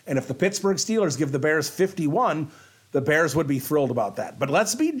 And if the Pittsburgh Steelers give the Bears 51, the Bears would be thrilled about that. But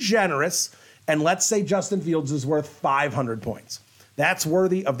let's be generous, and let's say Justin Fields is worth 500 points. That's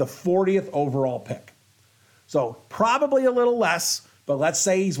worthy of the 40th overall pick. So probably a little less, but let's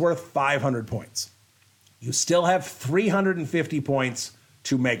say he's worth 500 points. You still have 350 points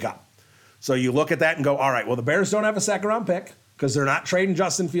to make up. So you look at that and go, all right, well, the Bears don't have a second-round pick because they're not trading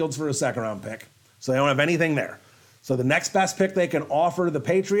Justin Fields for a second-round pick. So they don't have anything there. So the next best pick they can offer the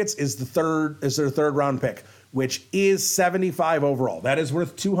Patriots is their third-round pick, which is 75 overall. That is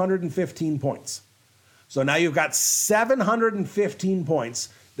worth 215 points. So now you've got 715 points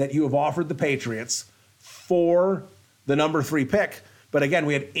that you have offered the Patriots for the number 3 pick. But again,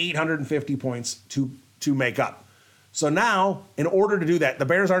 we had 850 points to make up. So now, in order to do that, the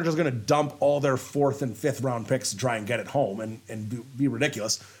Bears aren't just going to dump all their 4th and 5th round picks to try and get it home and be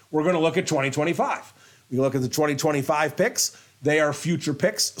ridiculous. We're going to look at 2025. We look at the 2025 picks. They are future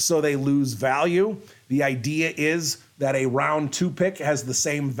picks, so they lose value. The idea is that a round 2 pick has the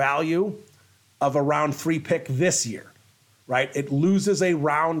same value of a round 3 pick this year, right? It loses a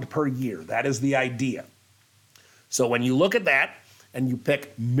round per year. That is the idea. So when you look at that and you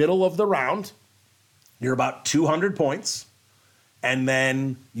pick middle of the round, you're about 200 points. And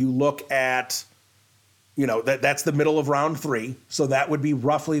then you look at, that's the middle of round 3. So that would be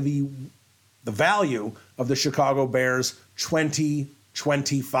roughly the value of the Chicago Bears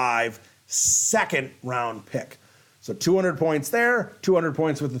 2025 second round pick. So 200 points there, 200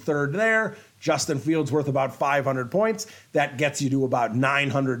 points with the third there. Justin Fields worth about 500 points. That gets you to about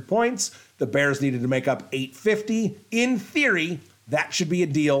 900 points. The Bears needed to make up 850. In theory, that should be a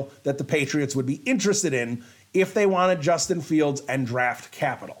deal that the Patriots would be interested in if they wanted Justin Fields and draft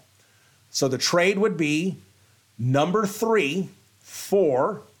capital. So the trade would be number 3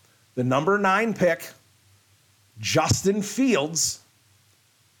 for the number 9 pick, Justin Fields,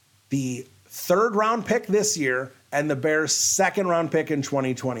 the third round pick this year, and the Bears' second round pick in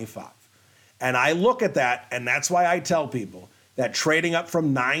 2025. And I look at that, and that's why I tell people that trading up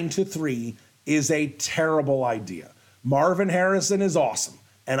from 9 to 3 is a terrible idea. Marvin Harrison is awesome,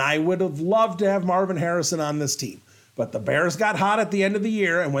 and I would have loved to have Marvin Harrison on this team. But the Bears got hot at the end of the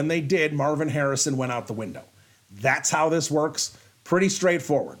year, and when they did, Marvin Harrison went out the window. That's how this works. Pretty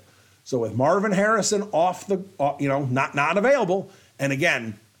straightforward. So with Marvin Harrison not available, and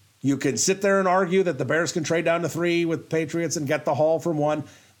again, you can sit there and argue that the Bears can trade down to 3 with Patriots and get the haul from 1.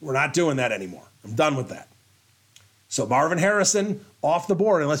 We're not doing that anymore. I'm done with that. So Marvin Harrison off the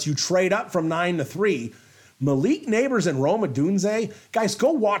board, unless you trade up from 9 to 3. Malik Neighbors and Rome Odunze, guys,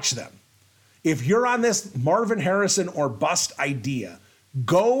 go watch them. If you're on this Marvin Harrison or bust idea,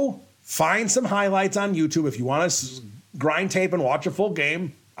 go find some highlights on YouTube. If you want to grind tape and watch a full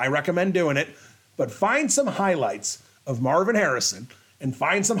game, I recommend doing it. But find some highlights of Marvin Harrison and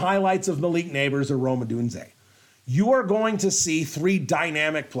find some highlights of Malik Neighbors or Rome Odunze. You are going to see 3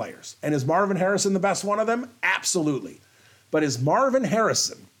 dynamic players. And is Marvin Harrison the best one of them? Absolutely. But is Marvin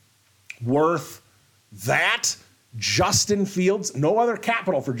Harrison worth that? Justin Fields, no other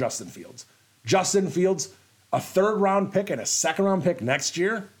capital for Justin Fields. Justin Fields, a third-round pick and a second-round pick next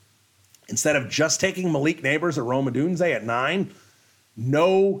year, instead of just taking Malik Neighbors or Rome Odunze at 9,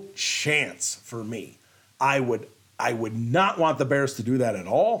 no chance for me. I would not want the Bears to do that at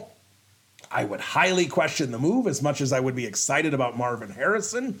all. I would highly question the move as much as I would be excited about Marvin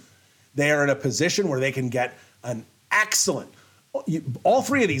Harrison. They are in a position where they can get an excellent, all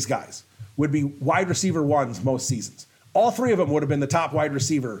 3 of these guys would be wide receiver 1s most seasons. All 3 of them would have been the top wide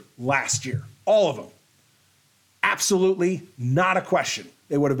receiver last year. All of them. Absolutely not a question.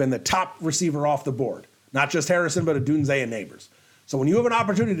 They would have been the top receiver off the board. Not just Harrison, but Odunze and Neighbors. So when you have an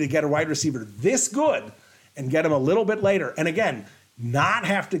opportunity to get a wide receiver this good and get him a little bit later, and again, not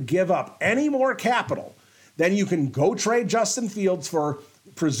have to give up any more capital, then you can go trade Justin Fields for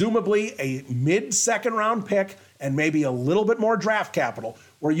presumably a mid-second round pick and maybe a little bit more draft capital,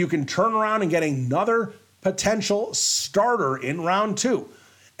 where you can turn around and get another potential starter in round 2.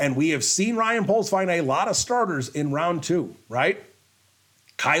 And we have seen Ryan Poles find a lot of starters in round 2, right?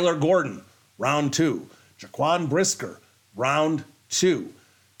 Kyler Gordon, round 2. Jaquan Brisker, round 2.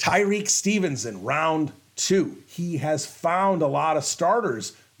 Tyreek Stevenson, round 2. He has found a lot of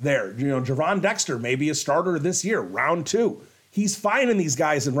starters there. Javon Dexter may be a starter this year, round 2. He's finding these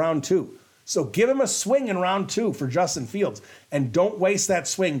guys in round 2. So give him a swing in round 2 for Justin Fields, and don't waste that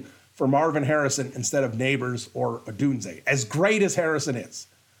swing for Marvin Harrison instead of Neighbors or Odunze, as great as Harrison is.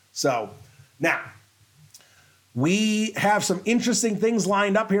 So now, we have some interesting things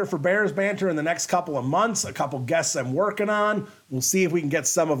lined up here for Bears Banter in the next couple of months. A couple guests I'm working on. We'll see if we can get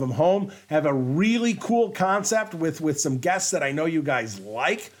some of them home. Have a really cool concept with some guests that I know you guys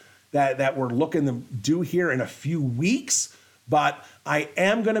like that we're looking to do here in a few weeks. But I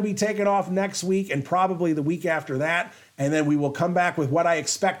am going to be taking off next week and probably the week after that. And then we will come back with what I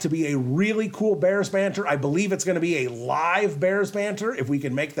expect to be a really cool Bears Banter. I believe it's going to be a live Bears Banter if we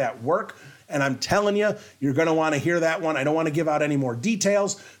can make that work. And I'm telling you, you're going to want to hear that one. I don't want to give out any more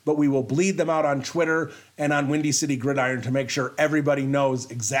details, but we will bleed them out on Twitter and on Windy City Gridiron to make sure everybody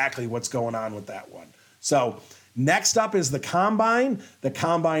knows exactly what's going on with that one. So next up is the Combine. The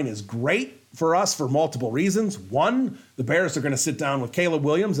Combine is great for us for multiple reasons. One, the Bears are going to sit down with Caleb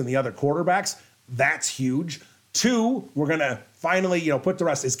Williams and the other quarterbacks. That's huge. 2, we're going to finally, put to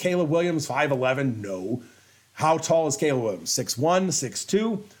rest. Is Caleb Williams 5'11"? No. How tall is Caleb Williams? 6'1",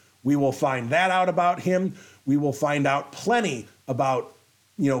 6'2"? We will find that out about him. We will find out plenty about,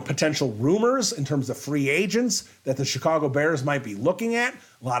 potential rumors in terms of free agents that the Chicago Bears might be looking at.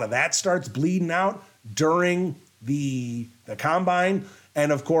 A lot of that starts bleeding out during the Combine.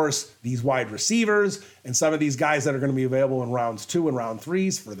 And of course, these wide receivers and some of these guys that are going to be available in rounds 2 and round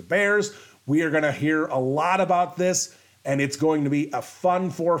 3s for the Bears. We are going to hear a lot about this, and it's going to be a fun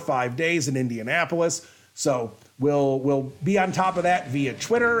 4 or 5 days in Indianapolis. So we'll be on top of that via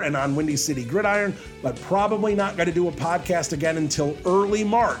Twitter and on Windy City Gridiron, but probably not going to do a podcast again until early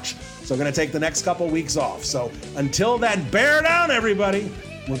March. So going to take the next couple weeks off. So until then, bear down, everybody.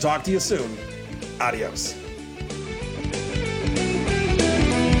 We'll talk to you soon. Adios.